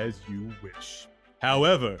long as you wish.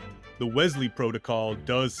 However, the Wesley Protocol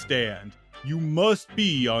does stand. You must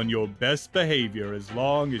be on your best behavior as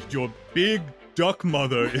long as your big duck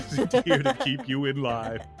mother isn't here to keep you in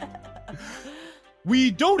line. We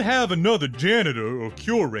don't have another janitor or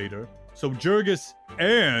curator, so Jurgis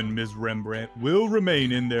and Ms. Rembrandt will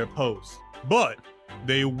remain in their posts, but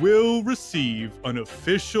they will receive an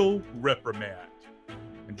official reprimand.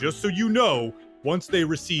 And just so you know, once they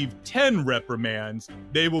receive 10 reprimands,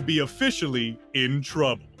 they will be officially in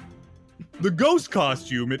trouble. The ghost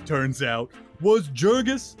costume, it turns out, was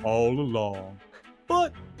Jurgis all along.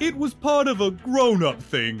 But it was part of a grown-up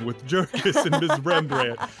thing with Jurgis and Ms.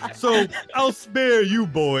 Rembrandt, so I'll spare you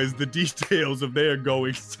boys the details of their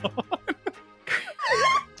goings-on.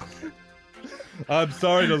 I'm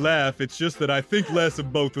sorry to laugh, it's just that I think less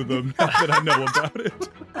of both of them now that I know about it.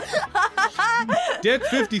 Deck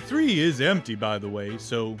 53 is empty, by the way,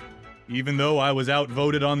 so even though I was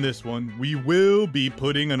outvoted on this one, we will be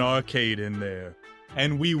putting an arcade in there.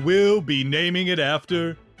 And we will be naming it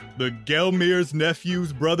after the Gelmir's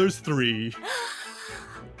Nephews Brothers 3.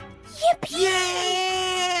 Yippee!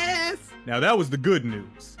 Yes! Now that was the good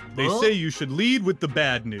news. They say you should lead with the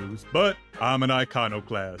bad news, but I'm an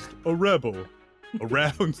iconoclast, a rebel, a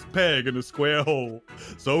round peg in a square hole.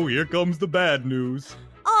 So here comes the bad news.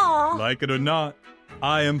 Aw. Like it or not,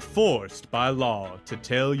 I am forced by law to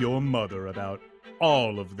tell your mother about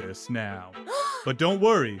all of this now. But don't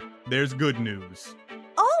worry, there's good news.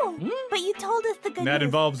 Oh, but you told us the good And that news.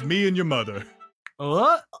 involves me and your mother.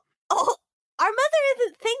 What? Oh, our mother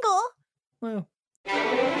isn't single. Well,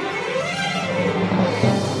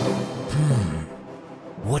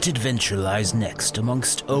 What adventure lies next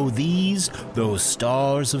amongst those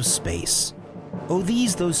stars of space?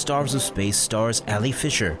 Those stars of space stars Allie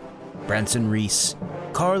Fisher, Branson Reese,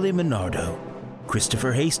 Carly Minardo,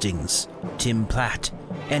 Christopher Hastings, Tim Platt,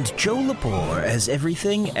 and Joe Lepore as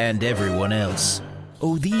everything and everyone else.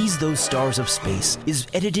 Oh These, Those Stars of Space is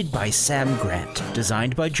edited by Sam Grant,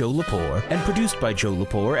 designed by Joe Lepore, and produced by Joe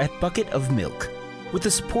Lepore at Bucket of Milk, with the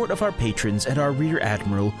support of our patrons and our Rear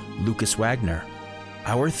Admiral, Lucas Wagner.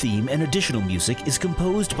 Our theme and additional music is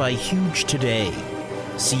composed by Huge Today.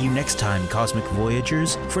 See you next time, Cosmic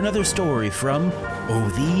Voyagers, for another story from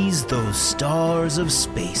Oh These, Those Stars of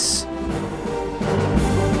Space.